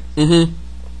 right?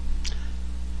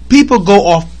 People go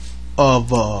off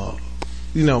of no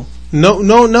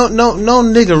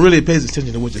nigga really pays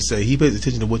attention to what you say. He pays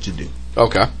attention to what you do.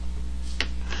 Okay.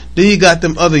 Then you got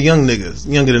them other young niggas,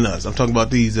 younger than us. I'm talking about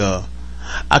these.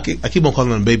 I keep on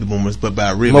calling them baby boomers, but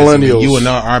by really millennials. You and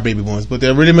I are baby boomers, but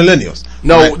they're really millennials.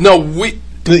 No, right?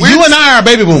 You and I are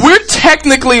baby boomers. We're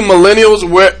technically millennials.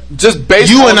 We're just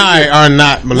based. You and I are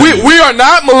not millennials. We are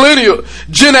not millennial.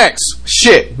 Gen X.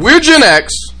 Shit, we're Gen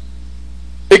X.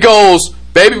 It goes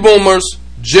baby boomers,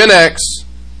 Gen X,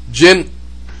 Gen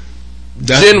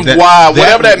Y,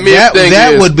 whatever that mid thing is.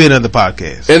 That would be another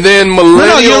podcast. And then millennials.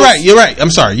 No, you're right.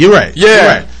 I'm sorry. You're right. Yeah. You're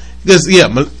right. Because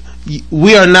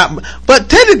we are not. But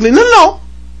technically, no.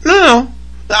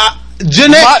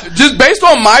 Gen X, just based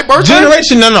on my birthday.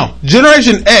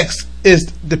 Generation X is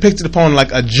depicted upon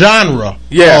like a genre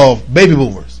of baby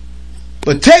boomers.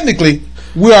 But technically,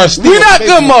 we're not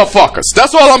good motherfuckers.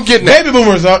 That's all I'm getting at. Baby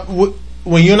boomers are.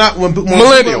 when you're not when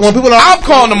millennials. When people are, I'm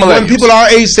calling them millennials. When people our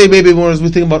age say baby boomers, we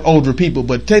think about older people.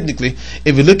 But technically,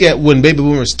 if you look at when baby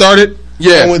boomers started,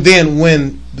 and then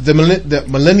when the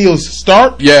millennials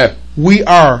start, we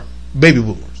are baby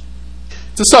boomers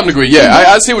to some degree. Yeah,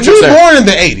 I see what you're saying. We were born in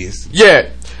the 80s. Yeah.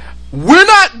 We're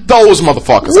not those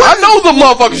motherfuckers. I know the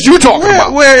motherfuckers you're talking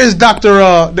about. Where is Dr.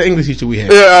 The English teacher we have?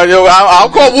 Yeah, I'll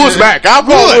call Woods back. I'll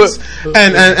call Woods.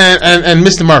 And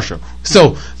Mr. Marshall.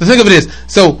 So the thing of it is,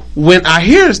 so when I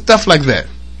hear stuff like that,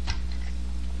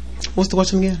 what's the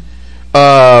question again?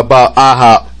 About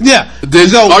IHOP. Yeah.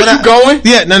 Are you going?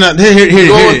 Yeah. No. Here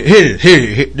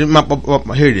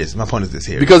it is. My point is this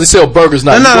here. Because they sell burgers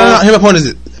now. No. Here my point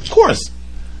is this. Of course.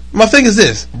 My thing is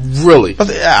this. Really?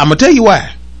 I'm gonna tell you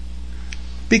why.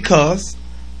 Because,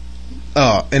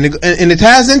 and it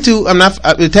ties into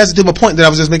my point that I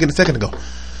was just making a second ago.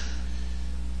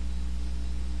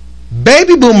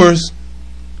 Baby boomers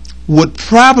would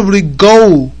probably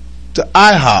go to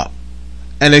IHOP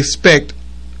and expect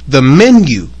the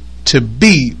menu to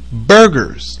be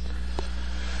burgers.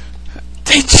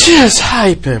 They just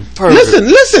hyping burgers.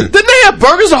 Listen. Didn't they have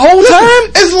burgers the whole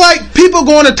time? It's like people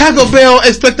going to Taco Bell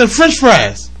expecting French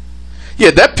fries.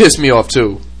 Yeah, that pissed me off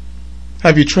too.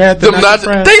 Have you tried the nacho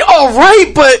fries? They all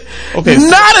right, but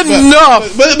not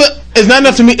enough. But it's not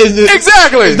enough to me.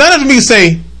 Exactly. It's not enough for me to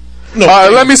say. No,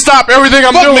 let me stop everything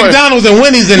I'm doing. McDonald's and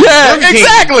Wendy's and Burger King.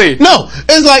 Exactly. No,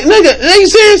 it's like nigga. Are you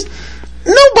serious?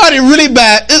 Nobody really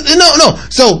bad. No.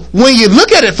 So when you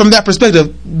look at it from that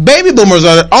perspective, baby boomers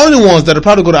are the only ones that will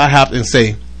probably go to IHOP and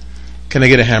say, "Can I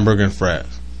get a hamburger and fries?"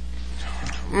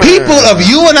 Man. People of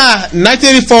you and I,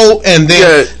 1984, and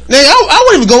then I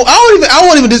won't even go. I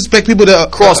won't even disrespect people that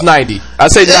cross 90. I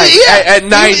say 90 at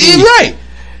 90. You're right.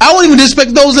 I won't even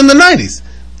disrespect those in the 90s.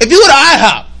 If you go to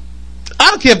IHOP, I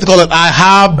don't care if they call it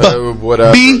IHOP.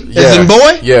 Whatever. B as in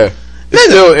boy. Yeah.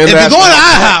 Nigga, if you're going to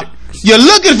IHOP, you're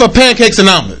looking for pancakes and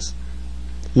omelets,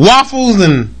 waffles,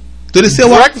 and do they sell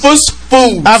breakfast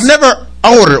foods? I've never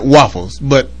ordered waffles,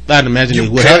 but I'd imagine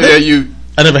you would have. Yeah,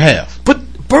 I never have. But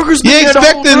burgers. You're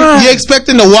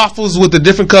expecting the waffles with the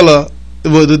different color,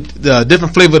 with the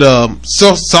different flavored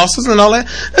sauces and all that.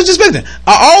 That's just expecting.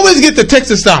 I always get the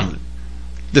Texas omelet,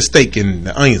 the steak and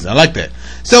the onions. I like that.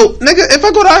 So, nigga, if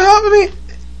I go to IHOP, I mean,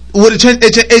 would it change?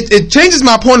 It changes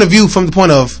my point of view from the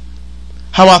point of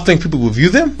how I think people will view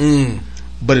them,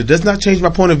 but it does not change my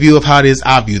point of view of how it is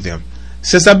I view them.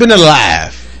 Since I've been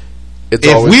alive, if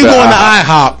we go into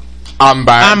IHOP, I'm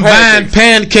buying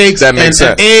pancakes and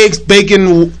eggs,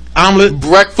 bacon, omelet,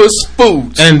 breakfast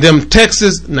foods, and them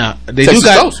Texas. Now they Texas do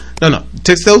got toast. No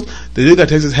Texas toast. They do got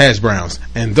Texas hash browns,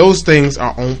 and those things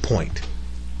are on point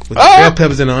with the bell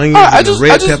peppers and the onions and the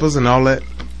red peppers and all that.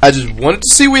 I just wanted to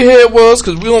see where your head was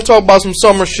because we gonna talk about some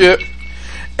summer shit,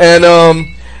 and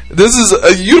this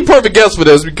is you the perfect guest for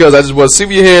this because I just want to see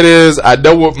where your head is. I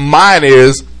know what mine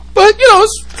is. But, you know,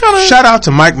 it's kind of... Shout out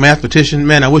to Mike Mathematician.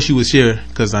 Man, I wish he was here,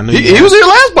 because I knew he was here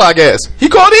last podcast. He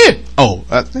called in. Oh,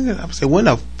 I would say, when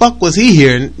the fuck was he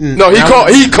here? No, he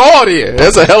called in.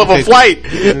 That's a hell of a flight.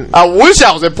 I wish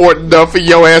I was important enough for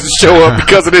your ass to show up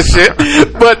because of this shit.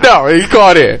 But no, he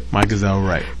called in. Mike is all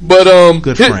right. But,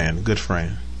 Good friend.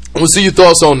 I want to see your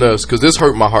thoughts on this, because this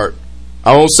hurt my heart.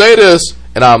 I won't say this,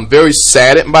 and I'm very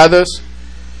saddened by this.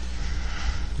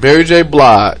 Mary J.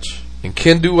 Blige and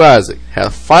Kendu Isaac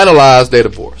have finalized their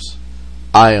divorce.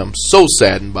 I am so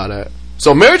saddened by that.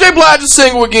 So Mary J. Blige is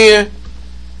single again.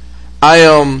 I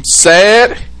am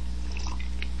sad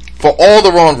for all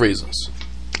the wrong reasons.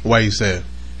 Why you sad?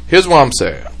 Here's why I'm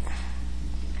sad.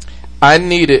 I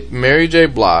needed Mary J.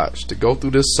 Blige to go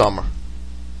through this summer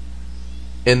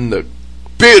in the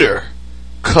bitter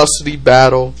custody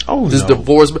battle.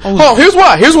 Divorce. Here's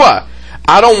why.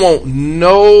 I don't want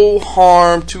no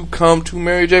harm to come to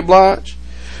Mary J. Blige,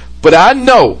 but I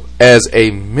know as a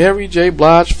Mary J.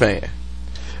 Blige fan,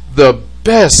 the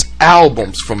best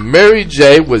albums from Mary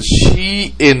J. was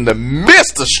she in the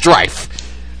midst of strife.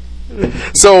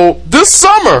 So this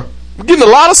summer, we're getting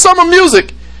a lot of summer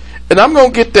music, and I'm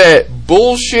going to get that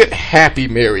bullshit Happy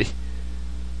Mary.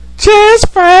 Just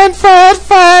fine, woo!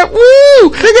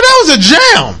 Nigga, that was a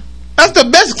jam. That's the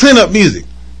best cleanup music.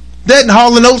 That and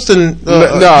Hall & Oates and no.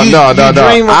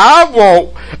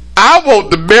 I want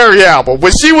the Mary album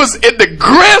when she was in the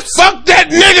grips. Fuck that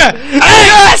nigga.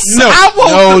 Yes,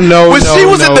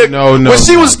 when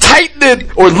she was tightening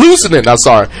or loosening. I'm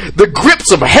sorry, the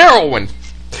grips of heroin.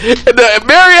 The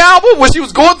Mary album when she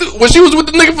was with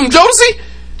the nigga from Jodeci.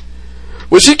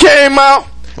 When she came out,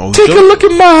 take a look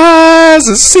in my eyes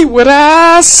and see what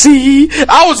I see.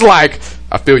 I was like,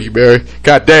 I feel you, Mary.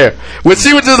 God damn. When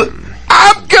she was just,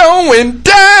 I'm going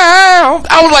down.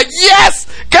 I was like, yes!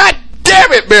 God damn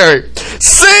damn it, Mary,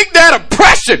 sing that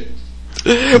impression.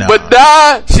 Nah. But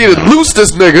nah, she done loose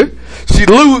this nigga. She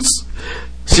loose.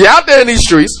 She out there in these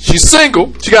streets. She's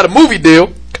single. She got a movie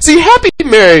deal. See, Happy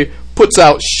Mary puts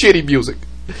out shitty music.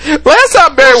 Last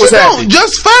time Mary was happy,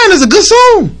 Just Fine is a good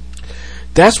song.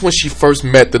 that's when she first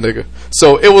met the nigga.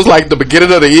 So it was like the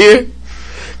beginning of the year.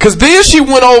 Cause then she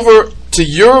went over to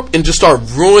Europe and just started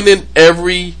ruining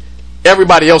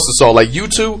everybody else's song. Like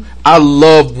U2, I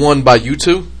love one by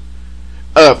U2.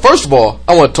 First of all,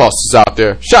 I want to toss this out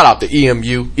there. Shout out to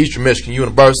EMU, Eastern Michigan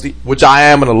University, which I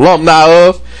am an alumni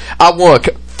of. I won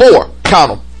 4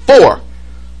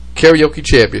 karaoke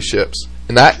championships.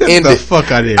 And I ended. the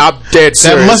fuck out of here. I'm dead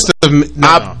serious. That must have. No.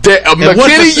 I'm dead.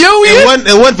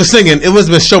 It wasn't for singing. It was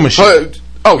for showmanship.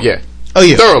 Oh yeah. Oh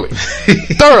yeah. Thoroughly.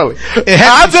 Hold on,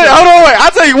 wait.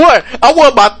 I'll tell you what. I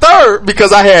won my 3rd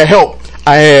because I had help.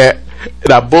 And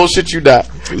I bullshit you not.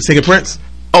 Singing Prince?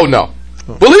 Oh no.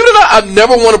 Believe it or not, I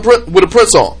never won with a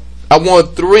Prince song. I won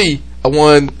 3. I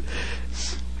want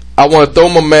to throw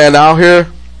my man out here.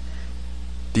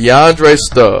 DeAndre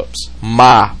Stubbs.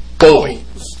 My boy.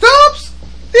 Stubbs?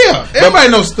 Yeah.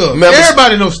 Everybody knows Stubbs.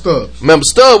 Everybody knows Stubbs. Remember,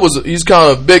 he's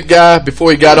kind of a big guy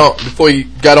before he got on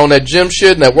that gym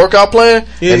shit and that workout plan,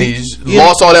 and he's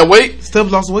lost all that weight. Stubbs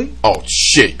lost weight? Oh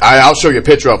shit! I'll show you a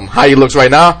picture of him. How he looks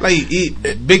right now? Like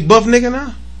big buff nigga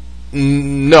now?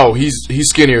 No, he's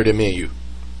skinnier than me and you.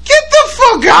 Get the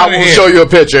fuck out of here! I will show you a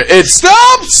picture. It's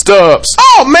Stubbs.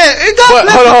 Oh man, God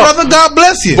bless you, brother. God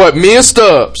bless you. But me and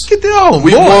Stubbs,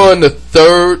 we won the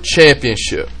 3rd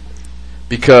championship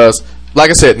because. Like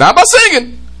I said, not by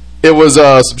singing. It was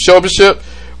some showmanship.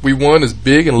 We won as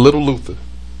Big and Little Luther.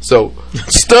 So,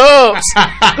 Stubbs.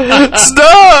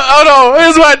 Hold on.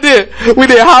 Here's what I did. We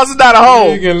did House Not a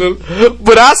Home.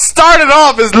 But I started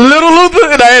off as Little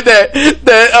Luther, and I had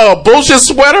that bullshit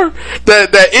sweater,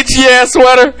 that itchy ass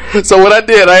sweater. So what I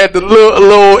did, I had the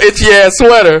little itchy ass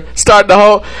sweater, starting the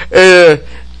whole, and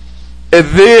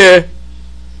then,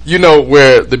 you know,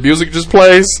 where the music just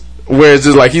plays. Where it's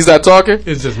just like he's not talking.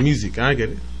 It's just music. I get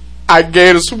it. I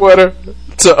gave the sweater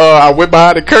to. I went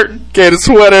behind the curtain. Gave the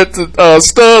sweater to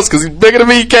Stubbs because he's bigger than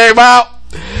me. He came out.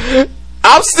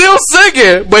 I'm still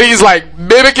singing, but he's like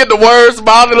mimicking the words,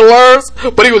 mouthing the words.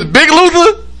 But he was Big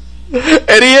Luther,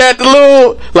 and he had the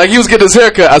little like he was getting his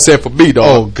haircut. I said for me, dog.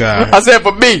 Oh God. I said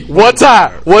for me. One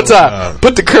time. Put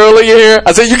the curl in your hair.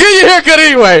 I said you get your haircut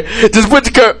anyway. Just put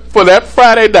the curl for that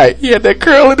Friday night. He had that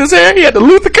curl in his hair. He had the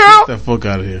Luther curl. Get the fuck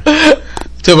out of here.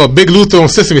 Talk about Big Luther on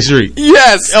Sesame Street.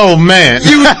 Yes. Oh man.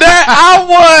 I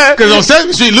won. Because on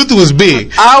Sesame Street, Luther was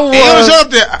big. I won. He only showed up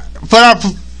there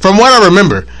from what I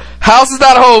remember. House is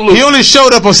not a home, Luther. He only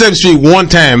showed up on Sesame Street one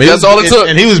time. That's all it took.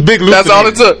 And he was Big Luther. That's all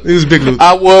it took. He was Big Luther.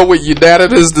 I won with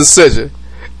unanimous decision.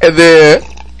 And then,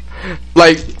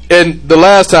 and the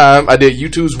last time I did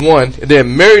U2's 1, and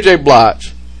then Mary J.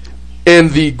 Blige, in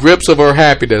the grips of her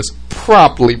happiness,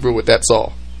 promptly ruined that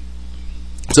song.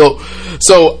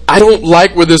 So I don't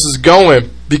like where this is going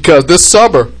because this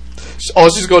summer, all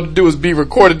she's going to do is be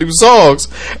recording new songs,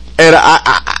 and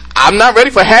I'm not ready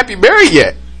for Happy Mary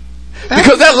yet.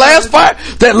 Because that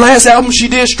last album she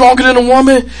did, Stronger Than a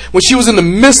Woman, when she was in the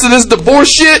midst of this divorce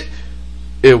shit,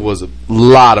 it was a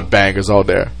lot of bangers on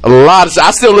there.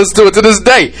 I still listen to it to this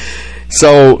day.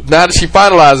 So now that she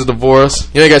finalized the divorce,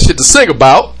 you ain't got shit to sing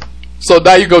about. So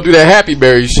now you go do that Happy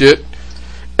Mary shit.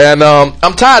 And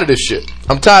I'm tired of this shit.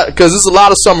 I'm tired because there's a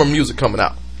lot of summer music coming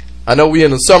out. I know we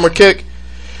in the summer kick.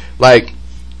 Like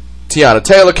Tiana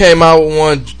Taylor came out with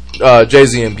one.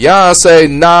 Jay-Z and Beyonce,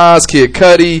 Nas, Kid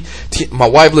Cudi, my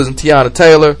wife lives in Tiana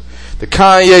Taylor. The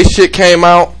Kanye shit came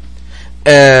out,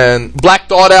 and Black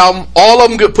Thought album, all of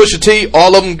them good. Pusha T,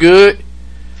 all of them good,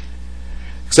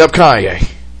 except Kanye.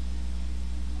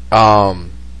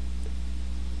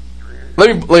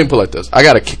 Let me put it like this: I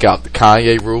gotta kick out the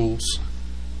Kanye rules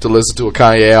to listen to a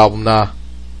Kanye album now.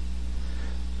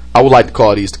 I would like to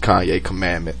call these the Kanye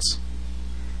commandments.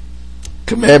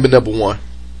 Commandment number 1.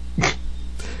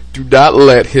 Do not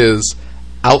let his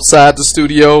outside the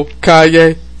studio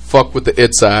Kanye fuck with the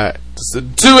inside.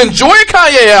 To enjoy a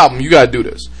Kanye album, you gotta do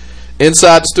this.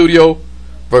 Inside the studio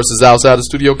versus outside the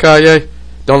studio Kanye,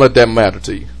 don't let that matter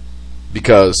to you.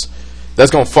 Because that's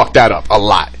gonna fuck that up a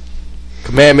lot.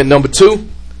 Commandment number 2,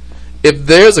 if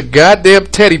there's a goddamn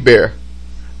teddy bear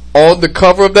on the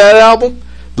cover of that album,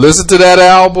 listen to that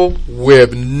album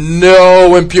with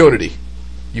no impunity.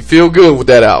 You feel good with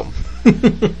that album.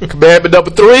 Commandment number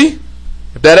 3,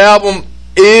 if that album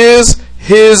is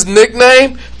his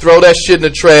nickname, throw that shit in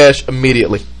the trash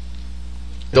immediately.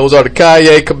 Those are the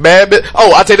Kanye commandments.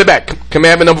 Oh, I take it back.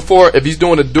 Commandment number 4, if he's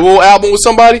doing a dual album with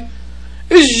somebody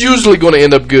it's usually going to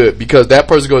end up good because that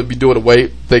person's going to be doing the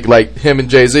weight. Think like him and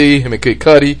Jay-Z, him and Kid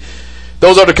Cudi.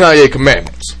 Those are the Kanye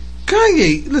commandments.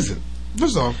 Kanye, listen.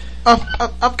 First off,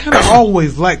 I've kind of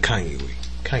always liked Kanye.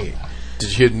 Did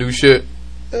you hear the new shit?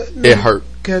 No, It hurt.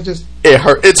 Can I just? It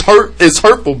hurt. It's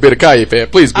hurtful being a Kanye fan.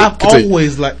 Please continue.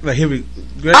 Always liked like here.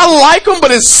 I like him,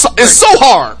 but it's so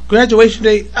hard. Graduation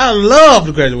day. I love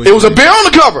the graduation. It was a bear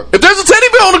on the cover. If there's a teddy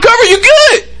bear on the cover, you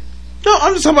good. No,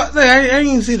 I'm just talking about. I ain't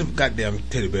even see the goddamn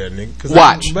teddy bear, nigga. Cause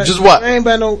Watch. Just what? I ain't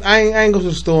buy no. I ain't go to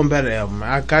the store and buy the album.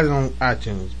 I got it on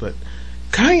iTunes, but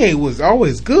Kanye was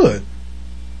always good.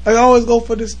 I always go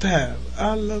for this time.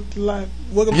 I love the life.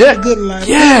 Welcome to the good life.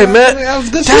 Yeah, man. That was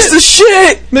good. That's shit. the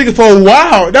shit. Nigga, for a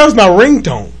while, that was my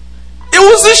ringtone. It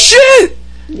was the shit.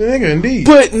 Nigga, indeed.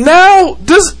 But now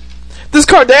this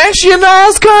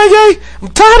Kardashianized Kanye, I'm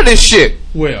tired of this shit.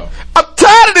 Well, I'm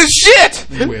tired of this shit.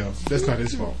 well, that's not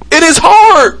his fault. It is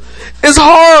hard. It's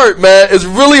hard, man. It's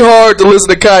really hard to listen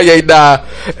to Kanye now.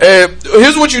 And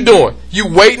here's what you're doing.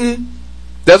 You waiting.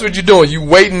 That's what you're doing. You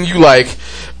waiting. You like,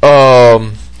 all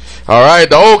right,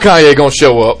 the old Kanye gonna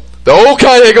show up. The old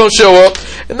Kanye gonna show up.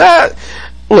 And that,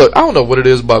 look, I don't know what it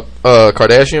is about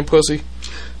Kardashian pussy.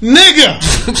 Nigga!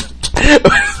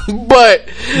 But,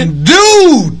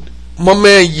 dude! My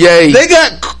man Ye. They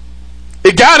got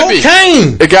it gotta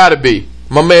cocaine. be. It gotta be.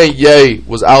 My man Ye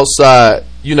was outside,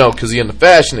 you know, because he in the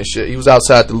fashion and shit. He was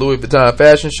outside the Louis Vuitton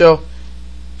fashion show,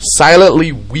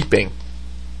 silently weeping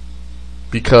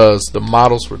because the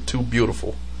models were too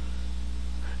beautiful.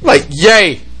 Like,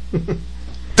 Ye.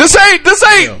 This ain't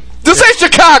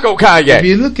Chicago Kanye. If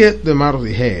you look at the models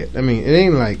he had, I mean, it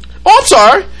ain't like. Oh, I'm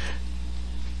sorry.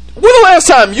 When the last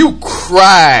time you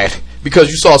cried because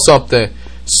you saw something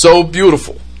so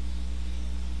beautiful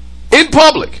in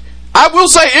public? I will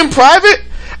say in private,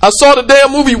 I saw the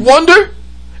damn movie Wonder,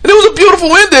 and it was a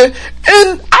beautiful ending,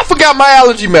 and I forgot my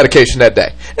allergy medication that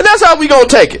day. And that's how we gonna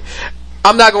take it.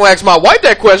 I'm not gonna ask my wife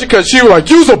that question because she was like,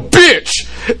 "You's a bitch,"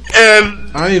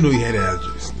 and I didn't know he had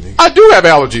allergies. Nigga. I do have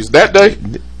allergies that day.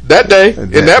 That day,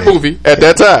 in that movie, at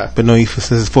that time. But no, since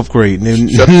his 4th grade.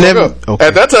 Shut the fuck up. Okay.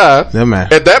 At that time, Never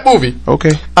mind. at that movie,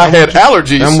 Okay. I had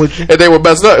allergies, I'm with you. and they were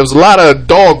messing up. It was a lot of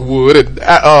dogwood and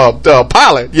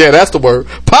pollen. Yeah, that's the word.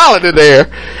 Pollen in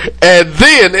there. And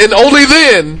then, and only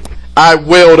then, I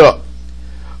welled up.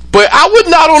 But I was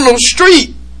not on the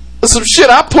street. Some shit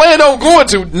I planned on going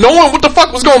to, knowing what the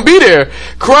fuck was going to be there.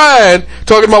 Crying,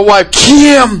 talking to my wife,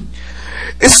 Kim,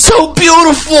 it's so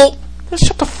beautiful.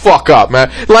 Shut the fuck up,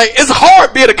 man. Like, it's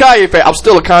hard being a Kanye fan. I'm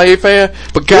still a Kanye fan,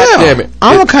 but goddamn it.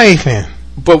 I'm a Kanye fan.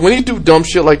 But when he do dumb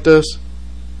shit like this,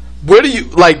 where do you,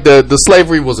 like, the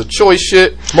slavery was a choice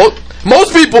shit?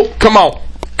 Most people, come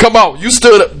on, you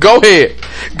stood up. Go ahead.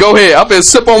 I've been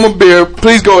sipping on my beer.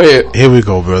 Please go ahead. Here we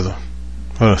go, brother.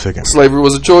 Hold on a second. Slavery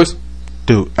was a choice?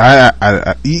 Dude,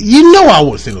 you know I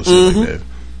wouldn't say no shit like that.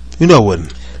 You know I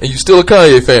wouldn't. And you still a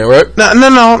Kanye fan, right? No.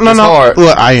 It's hard.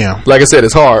 Well, I am. Like I said,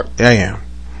 it's hard. I am.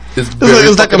 It's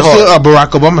like I'm hard. still a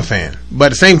Barack Obama fan, but at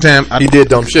the same time, He did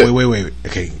dumb shit. Wait.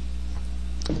 Okay,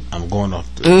 I'm going off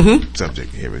the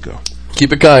subject. Here we go.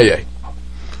 Keep it Kanye.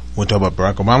 Want to talk about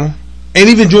Barack Obama and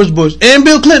even George Bush and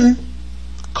Bill Clinton?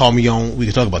 Call me on. We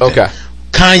can talk about that.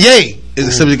 Kanye is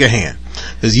the subject at hand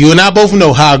because you and I both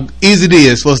know how easy it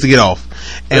is for us to get off,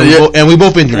 and we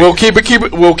both been drinking.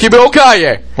 We'll keep it on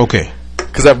Kanye. Okay.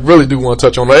 Because I really do want to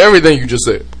touch on everything you just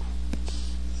said.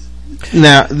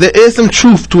 Now, there is some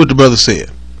truth to what the brother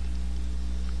said.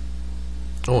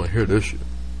 I want to hear this shit.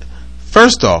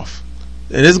 First off,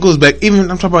 and this goes back, I'm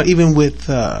talking about even with,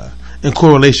 in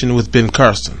correlation with Ben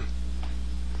Carson.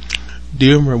 Do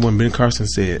you remember when Ben Carson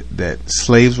said that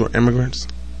slaves were immigrants?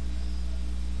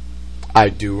 I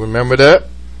do remember that.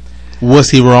 Was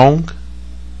he wrong?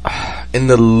 In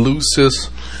the loosest.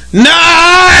 No!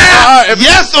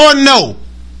 Yes or no?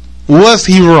 Was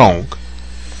he wrong?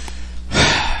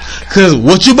 Because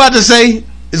what you about to say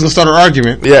is going to start an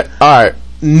argument. Yeah, alright.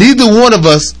 Neither one of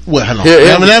us. Well, hold on. Here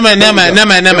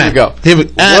we go.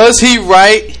 Was he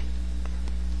right?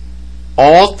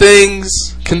 All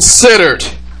things considered.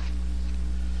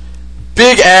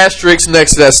 Big asterisk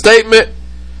next to that statement.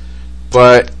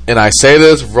 But, and I say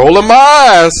this, rolling my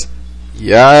eyes.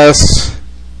 Yes.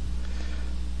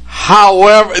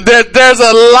 However, there's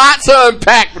a lot to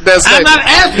unpack with that statement. I'm not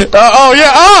asking.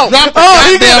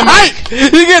 He getting hyped.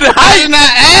 He getting hyped. I did not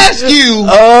ask you.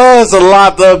 Oh, there's a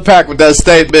lot to unpack with that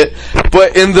statement.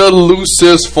 But in the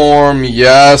loosest form,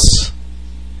 yes,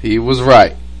 he was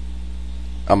right.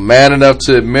 I'm man enough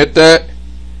to admit that.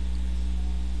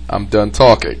 I'm done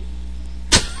talking.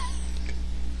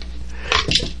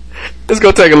 It's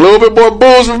going to take a little bit more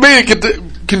booze for me to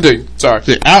continue. Sorry.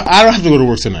 I don't have to go to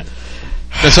work tonight.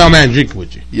 That's all I'm drinking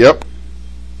with you. Yep.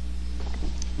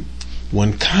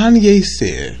 When Kanye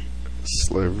said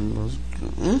Slavery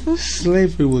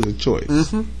slavery was a choice.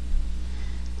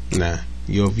 Mm-hmm. Nah,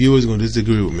 your viewers gonna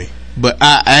disagree with me, but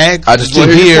I just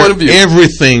want to hear your hear point of view.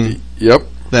 everything. Yep.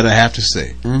 That I have to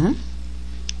say. Mm-hmm.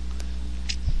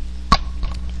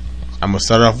 I'm gonna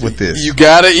start off with this. You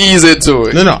gotta ease into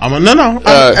it. No.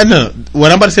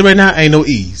 What I'm about to say right now ain't no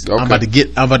ease. Okay. I'm about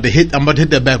to hit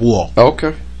that back wall.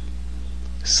 Okay.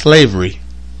 Slavery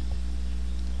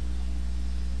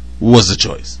was a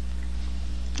choice.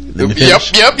 Let me Yep.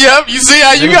 finish. You see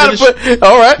how you me gotta finish. put.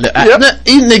 All right. Yep. Yep.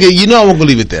 Nigga, you know I won't gonna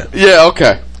leave it there. Yeah.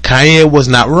 Okay. Kanye was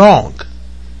not wrong.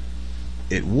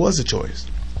 It was a choice.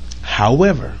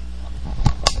 However,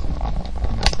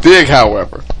 Big,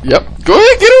 however. Yep. Go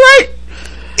ahead, get it right.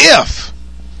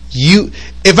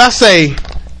 if I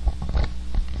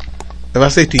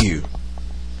say to you,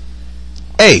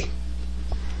 hey,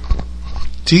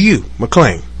 to you,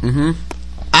 McLean, Mm-hmm.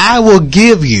 I will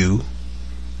give you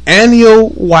and your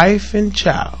wife and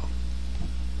child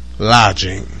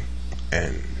lodging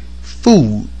and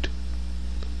food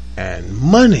and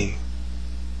money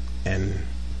and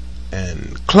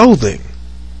clothing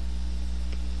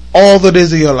all the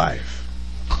days of your life,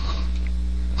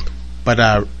 but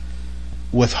I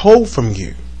withhold from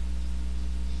you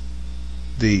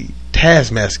the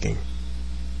taskmasking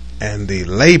and the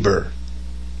labor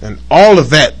and all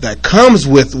of that comes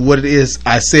with what it is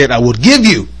I said I would give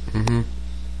you. Mm-hmm.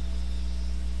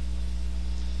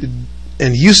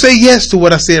 And you say yes to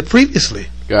what I said previously.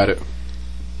 Got it.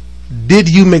 Did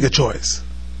you make a choice?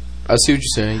 I see what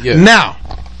you're saying. Yeah. Now,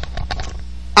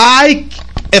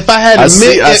 if I had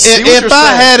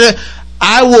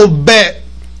I will bet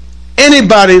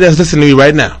anybody that's listening to me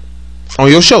right now on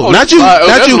your show, not you,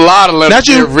 there's you, a lot of letters not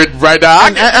you, written right now.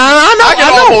 I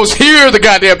can almost hear the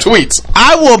goddamn tweets.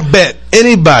 I will bet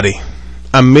anybody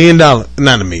 $1 million, not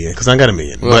 $1 million, because I got $1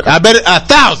 million, but I bet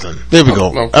 1,000. There we go.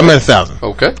 Okay. I'm at 1,000.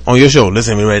 Okay. On your show,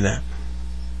 listen to me right now.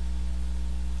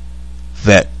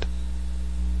 That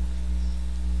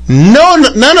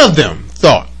none of them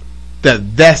thought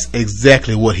that that's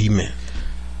exactly what he meant.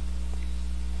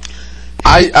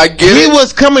 I get He it.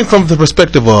 was coming from the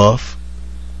perspective of,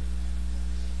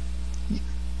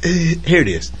 here it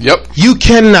is. Yep. You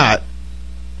cannot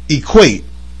equate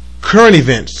current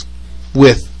events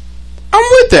with I'm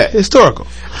with that. historical.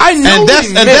 I know. And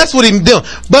that's what he's doing.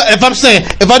 But if I'm saying,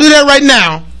 if I do that right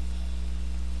now,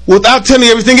 without telling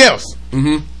you everything else,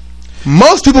 Mm-hmm.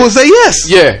 most people would say yes.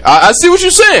 Yeah, I see what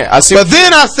you're saying. I see. But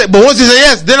then I say, but once you say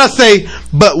yes, then I say,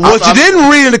 but what you didn't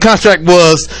read in the contract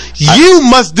was you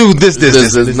must do this,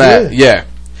 that. Yeah.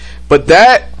 But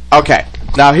that, okay.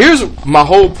 Now here's my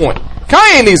whole point.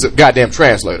 Kanye needs a goddamn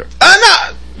translator.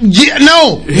 That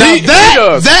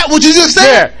what you just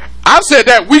said. Yeah. I've said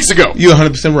that weeks ago. You're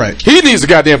 100% right. He needs a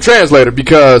goddamn translator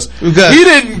because he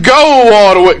didn't go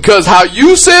all the way. Because how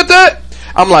you said that,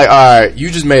 I'm like, all right, you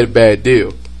just made a bad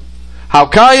deal. How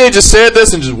Kanye just said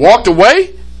this and just walked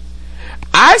away,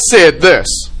 I said this.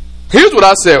 Here's what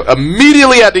I said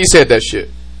immediately after he said that shit.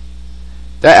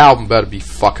 That album better be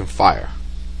fucking fire.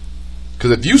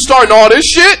 Because if you starting all this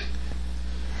shit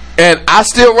and I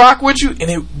still rock with you and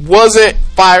it wasn't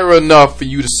fire enough for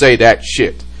you to say that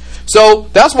shit. So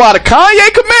that's why the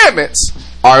Kanye commandments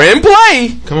are in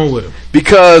play. Come on with him.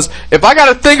 Because if I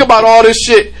got to think about all this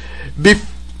shit,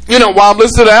 while I'm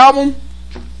listening to the album,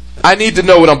 I need to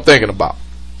know what I'm thinking about.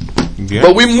 Yeah.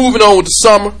 But we moving on with the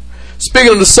summer.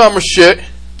 Speaking of the summer shit,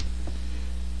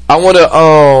 I want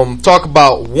to talk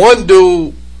about one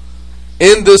dude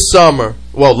in this summer.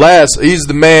 Well, he's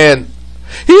the man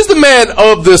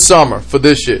of this summer for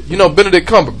this shit. You know Benedict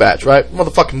Cumberbatch, right?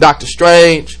 Motherfucking Doctor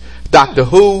Strange, Doctor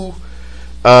Who.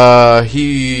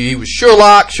 He was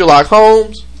Sherlock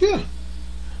Holmes. Yeah.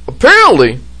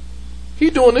 Apparently, he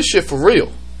doing this shit for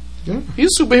real. Yeah. He's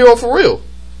a superhero for real.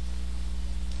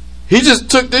 He just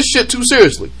took this shit too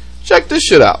seriously. Check this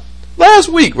shit out. Last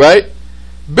week, right?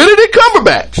 Benedict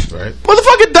Cumberbatch. Right.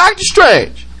 Motherfucking Doctor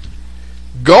Strange.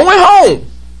 Going home.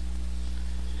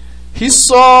 He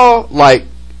saw,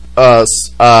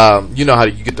 you know how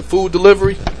you get the food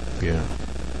delivery? Yeah.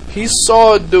 He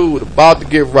saw a dude about to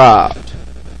get robbed.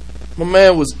 My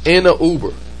man was in an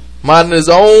Uber, minding his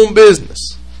own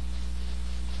business.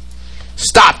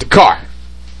 Stopped the car.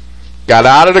 Got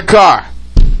out of the car.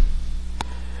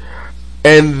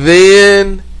 And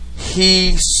then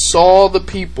he saw the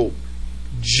people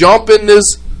jumping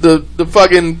the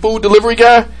fucking food delivery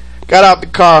guy, got out the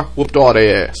car, whooped all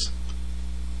their ass.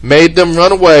 Made them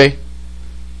run away.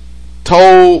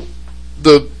 Told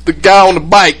the guy on the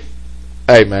bike,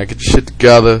 hey man, get your shit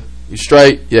together. You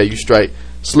straight? Yeah, you straight.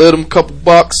 slid him a couple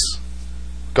bucks.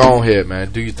 Go ahead,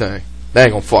 man. Do your thing. They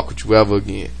ain't gonna fuck with you ever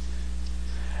again.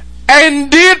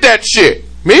 And did that shit.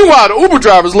 Meanwhile, the Uber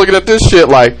driver's looking at this shit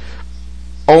like,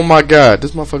 oh my God,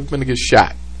 this motherfucker's gonna get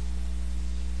shot.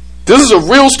 This is a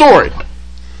real story.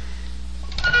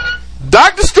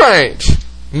 Doctor Strange.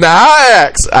 Now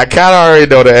I kind of already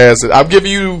know the answer. I'm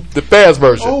giving you the fast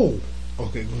version. Oh,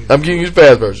 okay. Go ahead. I'm giving you the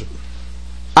fast version.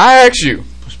 I ask you,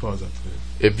 push pause after that.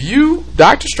 if you,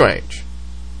 Doctor Strange,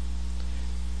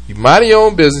 you mind your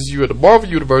own business, you at the Marvel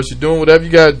Universe, you're doing whatever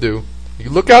you gotta do, you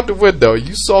look out the window,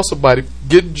 you saw somebody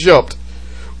getting jumped,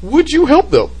 would you help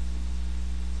them?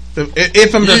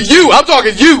 If I'm I'm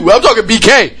talking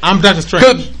BK. I'm Doctor Strange.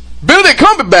 Because Benedict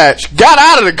Cumberbatch got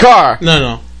out of the car.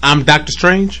 No. I'm Doctor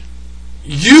Strange.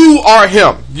 You are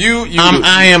him.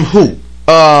 I am who?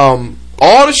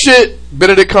 All the shit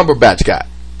Benedict Cumberbatch got.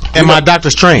 Am I Doctor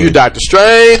Strange? You Doctor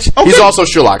Strange. Okay. He's also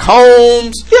Sherlock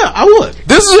Holmes. Yeah, I would.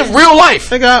 This is in real life.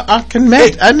 Nigga, I can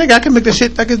make that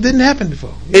shit like it didn't happen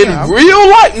before. Yeah, in real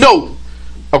life? No.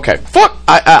 Okay. Fuck.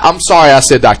 I'm sorry I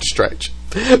said Doctor Strange.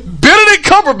 Benedict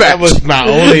Cumberbatch. That was my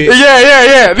only.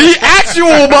 Yeah. The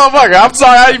actual motherfucker. I'm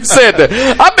sorry I even said that.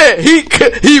 I bet he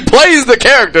plays the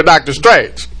character Doctor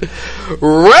Strange.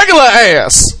 Regular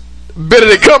ass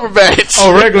Benedict Cumberbatch.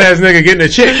 Oh, regular ass nigga getting a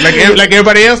chick like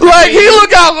everybody else. Like he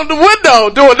look out on the window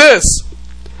doing this.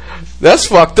 That's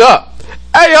fucked up.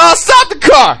 Hey y'all, stop the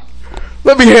car.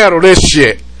 Let me handle this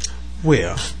shit.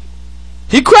 Well,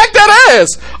 he cracked that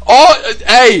ass.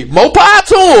 Hey, more power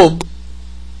to him.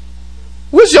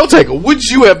 What's your take? Would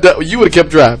you have done? You would have kept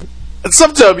driving.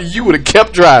 Some tell me you would have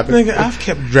kept driving. Nigga, I've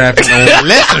kept driving on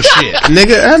lesser shit.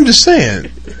 Nigga, I'm just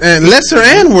saying. And lesser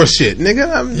and worse shit.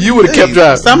 Nigga, you would have kept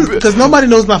driving. Because nobody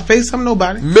knows my face. I'm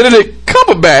nobody. Benedict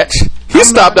Cumberbatch, he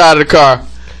stopped out of the car.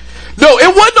 No,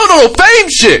 it wasn't no fame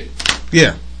shit.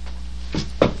 Yeah.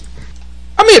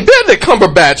 I mean, Benedict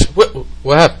Cumberbatch.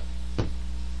 What happened?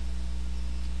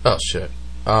 Oh, shit.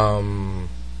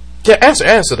 Yeah,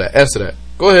 answer that.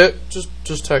 Go ahead. Just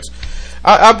text.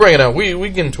 I'll bring it out. We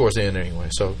getting towards the end anyway,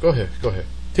 so go ahead.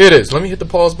 Here it is. Let me hit the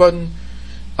pause button.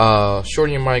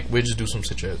 Shorten your mic. We'll just do some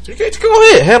situations. Go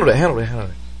ahead. Handle it.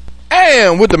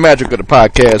 And with the magic of the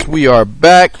podcast, we are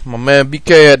back. My man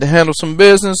BK had to handle some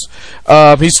business.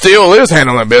 He still is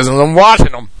handling business. I'm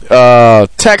watching him.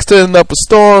 Texting up a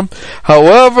storm.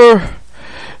 However,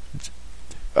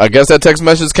 I guess that text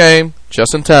message came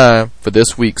just in time for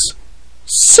this week's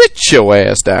Sit Your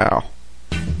Ass Down.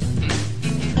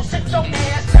 Sit your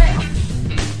ass down.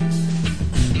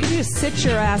 You just sit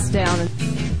your ass down and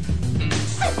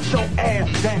Sit your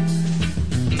ass down.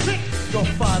 Sit your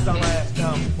 $5 ass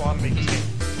down before I make 10.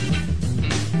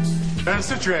 Man,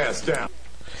 sit your ass down.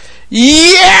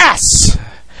 Yes.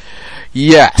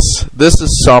 This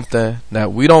is something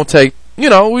that we don't take,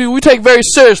 we take very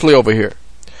seriously over here.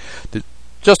 The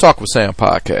Just Talk with Sam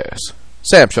podcast,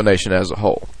 Sam Show Nation as a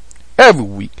whole. Every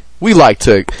week, we like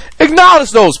to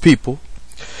acknowledge those people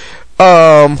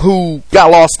who got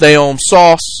lost in their own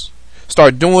sauce,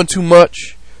 start doing too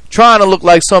much, trying to look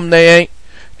like something they ain't,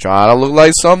 trying to look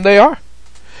like something they are.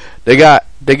 They went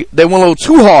a little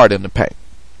too hard in the paint.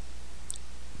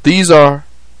 These are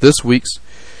this week's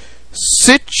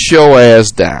Sit Your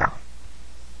Ass Down.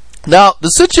 Now, the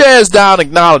Sit Your Ass Down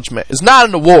acknowledgement is not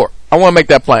an award. I want to make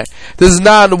that plain. This is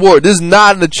not an award. This is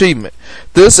not an achievement.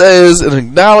 This is an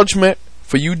acknowledgement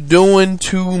for you doing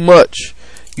too much.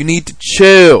 You need to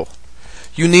chill.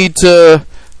 You need to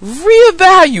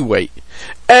reevaluate.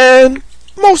 And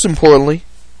most importantly,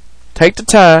 take the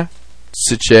time to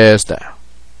sit your ass down.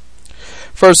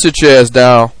 First, sit your ass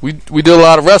down. We did a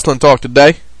lot of wrestling talk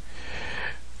today.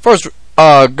 First,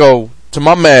 go to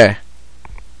my man,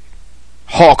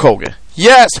 Hulk Hogan.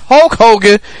 Yes, Hulk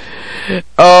Hogan.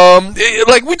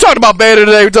 Like we talked about Vader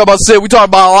today, we talked about Sid, we talked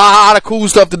about a lot of cool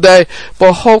stuff today,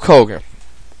 but Hulk Hogan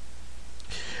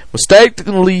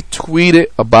mistakenly tweeted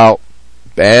about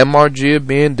Bam Margera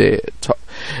being dead,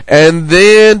 and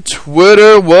then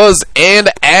Twitter was in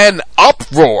an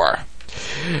uproar.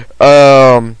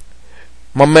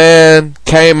 My man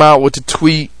came out with the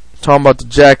tweet talking about the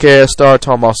jackass star,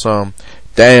 talking about some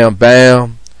damn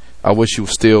Bam, I wish you were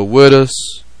still with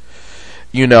us.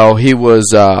 He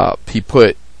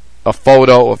put a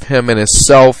photo of him and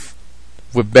himself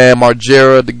with Bam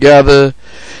Margera together,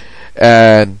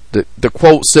 and the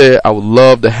quote said, "I would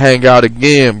love to hang out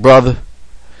again, brother."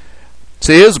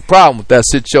 See, here's the problem with that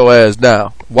sit your ass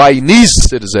down. Why he needs to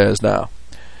sit his ass down.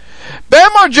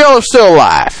 Bam Margera is still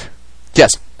alive.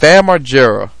 Yes, Bam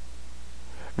Margera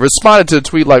responded to the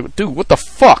tweet like, dude, what the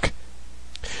fuck?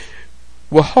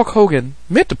 What Hulk Hogan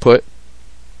meant to put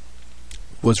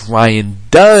was Ryan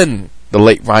Dunn the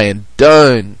late Ryan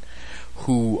Dunn,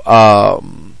 who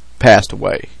passed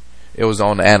away. It was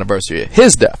on the anniversary of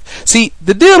his death. See,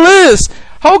 the deal is,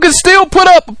 Hogan still put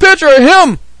up a picture of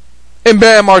him and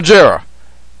Bam Margera.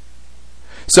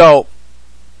 So,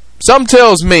 something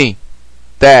tells me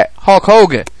that Hulk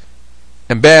Hogan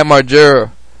and Bam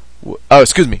Margera,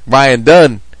 Ryan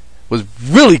Dunn was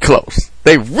really close.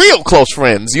 They real close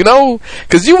friends, you know?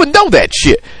 Because you would know that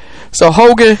shit. So,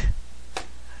 Hogan,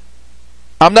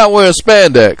 I'm not wearing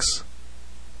spandex,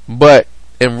 but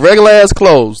in regular ass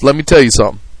clothes, let me tell you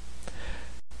something.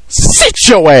 Sit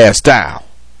your ass down.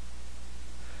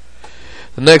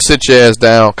 The next sit your ass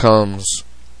down comes,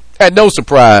 at no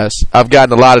surprise, I've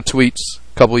gotten a lot of tweets,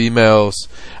 a couple emails,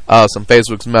 some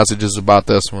Facebook messages about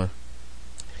this one.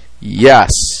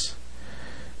 Yes,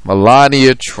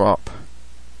 Melania Trump.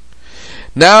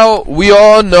 Now, we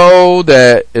all know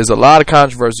that there's a lot of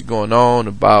controversy going on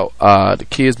about the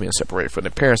kids being separated from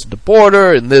their parents at the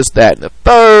border, and this, that, and the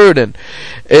third, and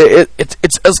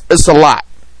it's a lot.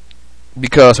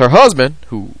 Because her husband,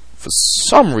 who for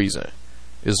some reason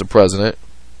is the president,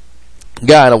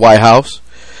 guy in the White House,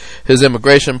 his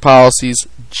immigration policies,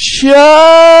 he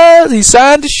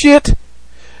signed the shit.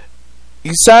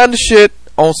 He signed the shit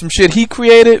on some shit he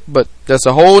created, but that's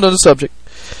a whole other subject.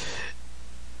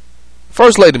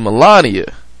 First Lady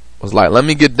Melania was like, let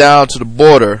me get down to the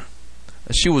border.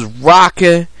 And she was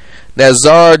rocking that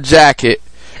Zara jacket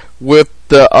with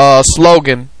the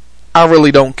slogan, I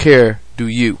really don't care, do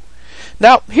you?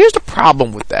 Now, here's the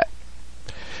problem with that.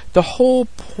 The whole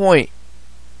point.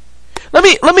 Let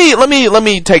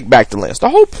me take back the lens.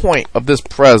 The whole point of this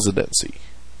presidency,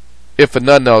 if for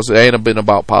nothing else, it ain't been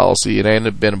about policy. It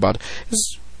ain't been about.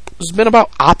 It's been about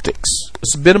optics.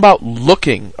 It's been about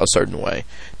looking a certain way,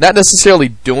 not necessarily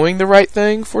doing the right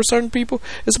thing for certain people.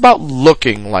 It's about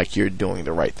looking like you're doing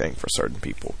the right thing for certain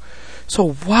people.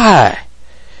 So why,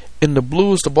 in the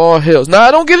bluest of all hells? Now,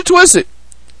 I don't get it twisted.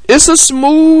 It's a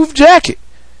smooth jacket.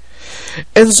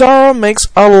 And Zara makes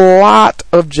a lot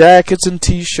of jackets and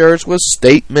t-shirts with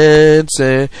statements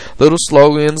and little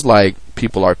slogans like,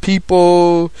 people are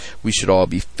people, we should all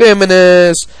be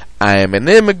feminists, I am an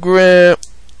immigrant.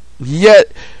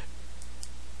 Yet,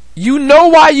 you know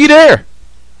why you there.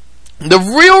 The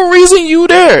real reason you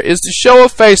there is to show a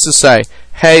face to say,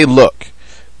 hey, look,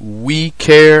 we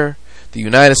care. The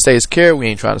United States care. We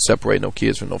ain't trying to separate no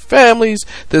kids from no families.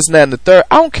 This and that and the third.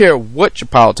 I don't care what your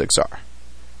politics are.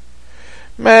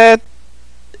 Man,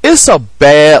 it's a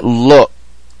bad look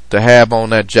to have on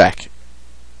that jacket.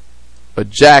 A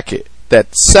jacket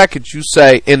that second you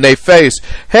say in their face,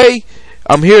 hey,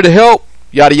 I'm here to help,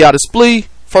 yada yada splee,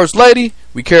 First Lady,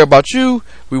 we care about you,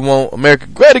 we want America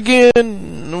great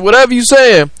again, whatever you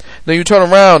saying. Then you turn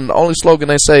around and the only slogan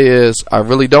they say is, I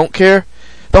really don't care.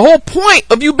 The whole point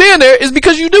of you being there is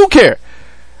because you do care.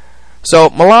 So,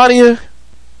 Melania,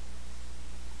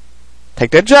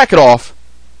 take that jacket off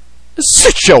and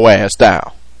sit your ass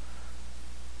down.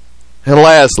 And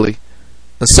lastly,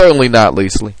 and certainly not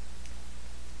leastly,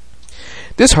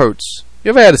 this hurts. You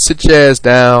ever had to sit your ass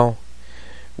down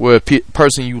with a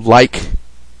person you like?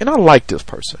 And I like this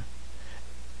person.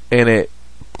 And it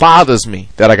bothers me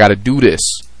that I got to do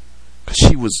this. Because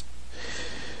she was...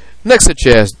 Next sit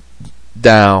your ass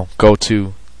down, go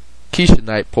to Keisha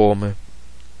Knight Pullman,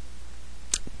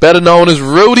 better known as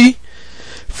Rudy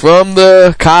from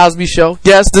the Cosby Show.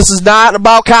 Yes, this is not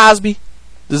about Cosby.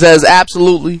 This has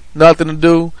absolutely nothing to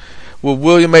do with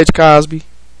William H. Cosby.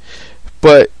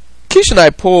 But Keisha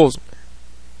Knight Pullman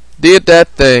did that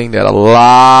thing that a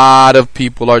lot of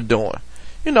people are doing.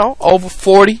 You know, over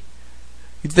 40.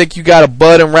 You think you got a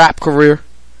bud and rap career.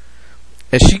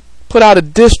 And she put out a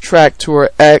diss track to her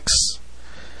ex.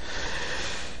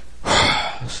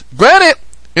 Granted,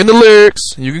 in the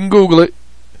lyrics, you can Google it,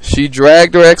 she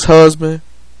dragged her ex-husband,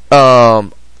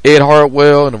 Ed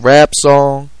Hartwell, in a rap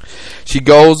song. She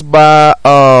goes by,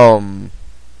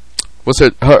 what's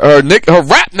her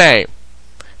rap name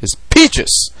is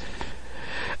Peaches.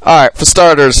 Alright, for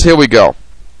starters, here we go.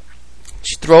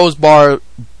 She throws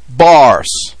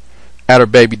bars at her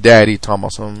baby daddy, talking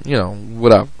about some, you know,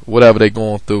 whatever they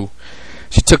going through.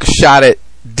 She took a shot at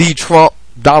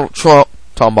Donald Trump,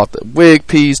 talking about the wig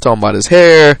piece, talking about his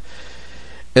hair,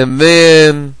 and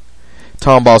then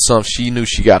talking about something she knew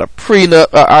she got a prenup.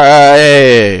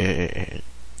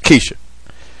 Keisha.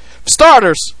 For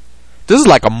starters, this is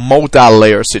like a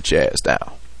multi-layer sit your ass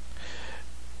down.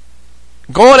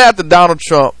 Going after Donald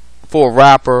Trump for a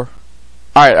rapper.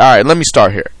 Alright, let me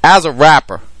start here. As a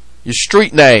rapper, your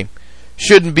street name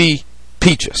shouldn't be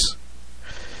Peaches.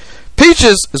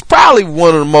 Peaches is probably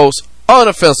one of the most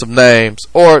unoffensive names,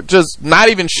 or just not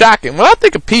even shocking. When I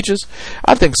think of Peaches,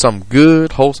 I think of something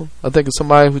good, wholesome. I think of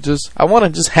somebody who I want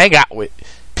to just hang out with.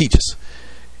 Peaches.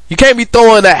 You can't be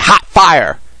throwing that hot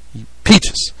fire.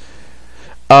 Peaches.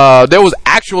 There was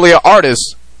actually an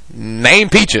artist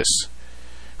named Peaches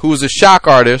who was a shock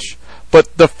artist,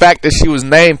 but the fact that she was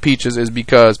named Peaches is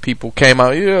because people came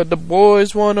out, yeah, the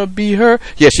boys want to be her.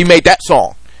 Yeah, she made that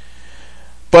song.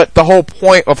 But the whole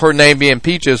point of her name being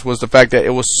Peaches was the fact that it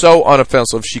was so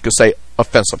unoffensive she could say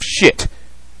offensive shit.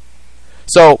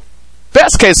 So,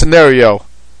 best case scenario,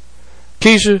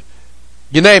 Keisha,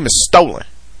 your name is stolen.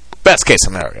 Best case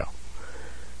scenario.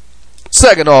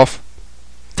 Second off,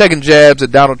 taking jabs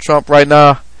at Donald Trump right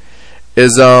now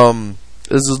is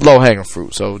low hanging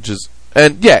fruit. So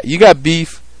you got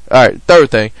beef. Alright,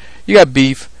 third thing, you got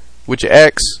beef with your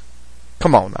ex.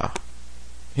 Come on now.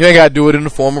 You ain't gotta do it in the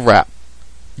form of rap.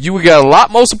 You would get a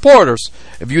lot more supporters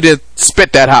if you didn't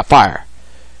spit that hot fire.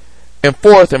 And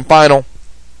fourth and final,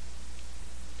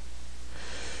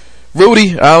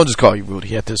 Rudy, I'll just call you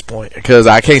Rudy at this point because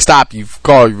I can't stop you from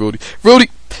calling you Rudy. Rudy,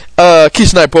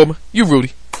 Keisha Knight Pullman, you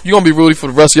Rudy. You're going to be Rudy for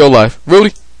the rest of your life.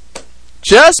 Rudy,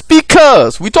 just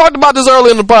because, we talked about this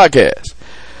earlier in the podcast,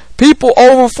 people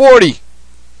over 40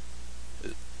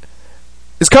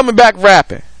 is coming back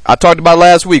rapping. I talked about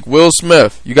last week, Will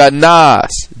Smith, you got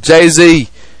Nas, Jay-Z,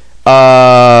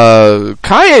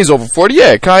 Kanye's over 40.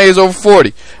 Yeah, Kanye's over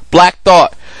 40. Black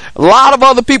Thought. A lot of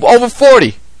other people over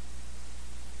 40.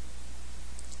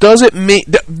 Does it mean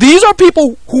these are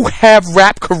people who have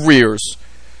rap careers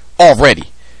already?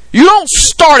 You don't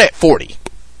start at 40.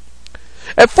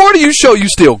 At 40, you show you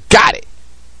still got it.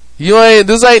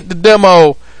 This ain't the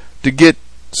demo to get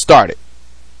started.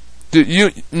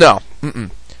 No.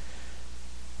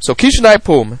 So Keisha Knight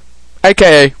Pullman,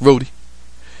 aka Rudy.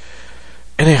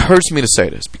 And it hurts me to say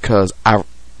this because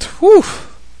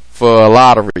for a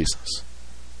lot of reasons.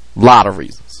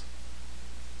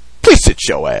 Please sit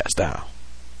your ass down.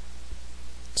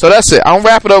 So that's it. I don't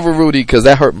wrap it over Rudy because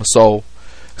that hurt my soul.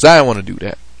 Because I didn't want to do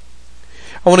that.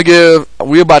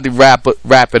 We're about to wrap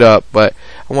it up, but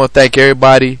I want to thank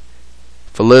everybody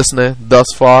for listening thus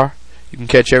far. You can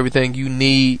catch everything you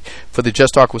need for the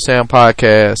Just Talk with Sam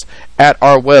podcast at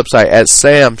our website at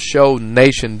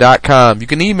samshownation.com. You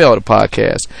can email the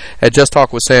podcast at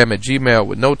justtalkwithsam@gmail.com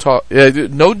with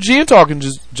no G in talking,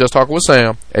 just talking with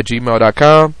Sam at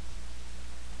gmail.com.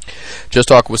 Just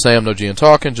Talking with Sam, no G in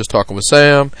talking, Just Talking with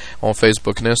Sam on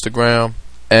Facebook and Instagram.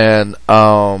 And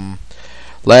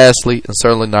lastly, and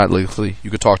certainly not leastly, you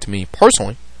can talk to me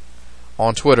personally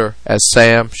on Twitter at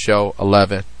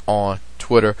SamShow11 on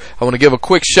Twitter. I want to give a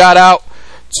quick shout out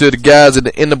to the guys at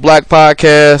the In the Black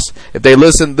podcast. If they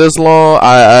listen this long,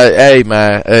 hey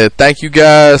man, thank you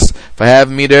guys for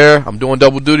having me there. I'm doing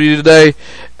double duty today,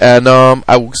 and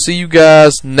I will see you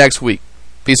guys next week.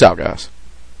 Peace out, guys.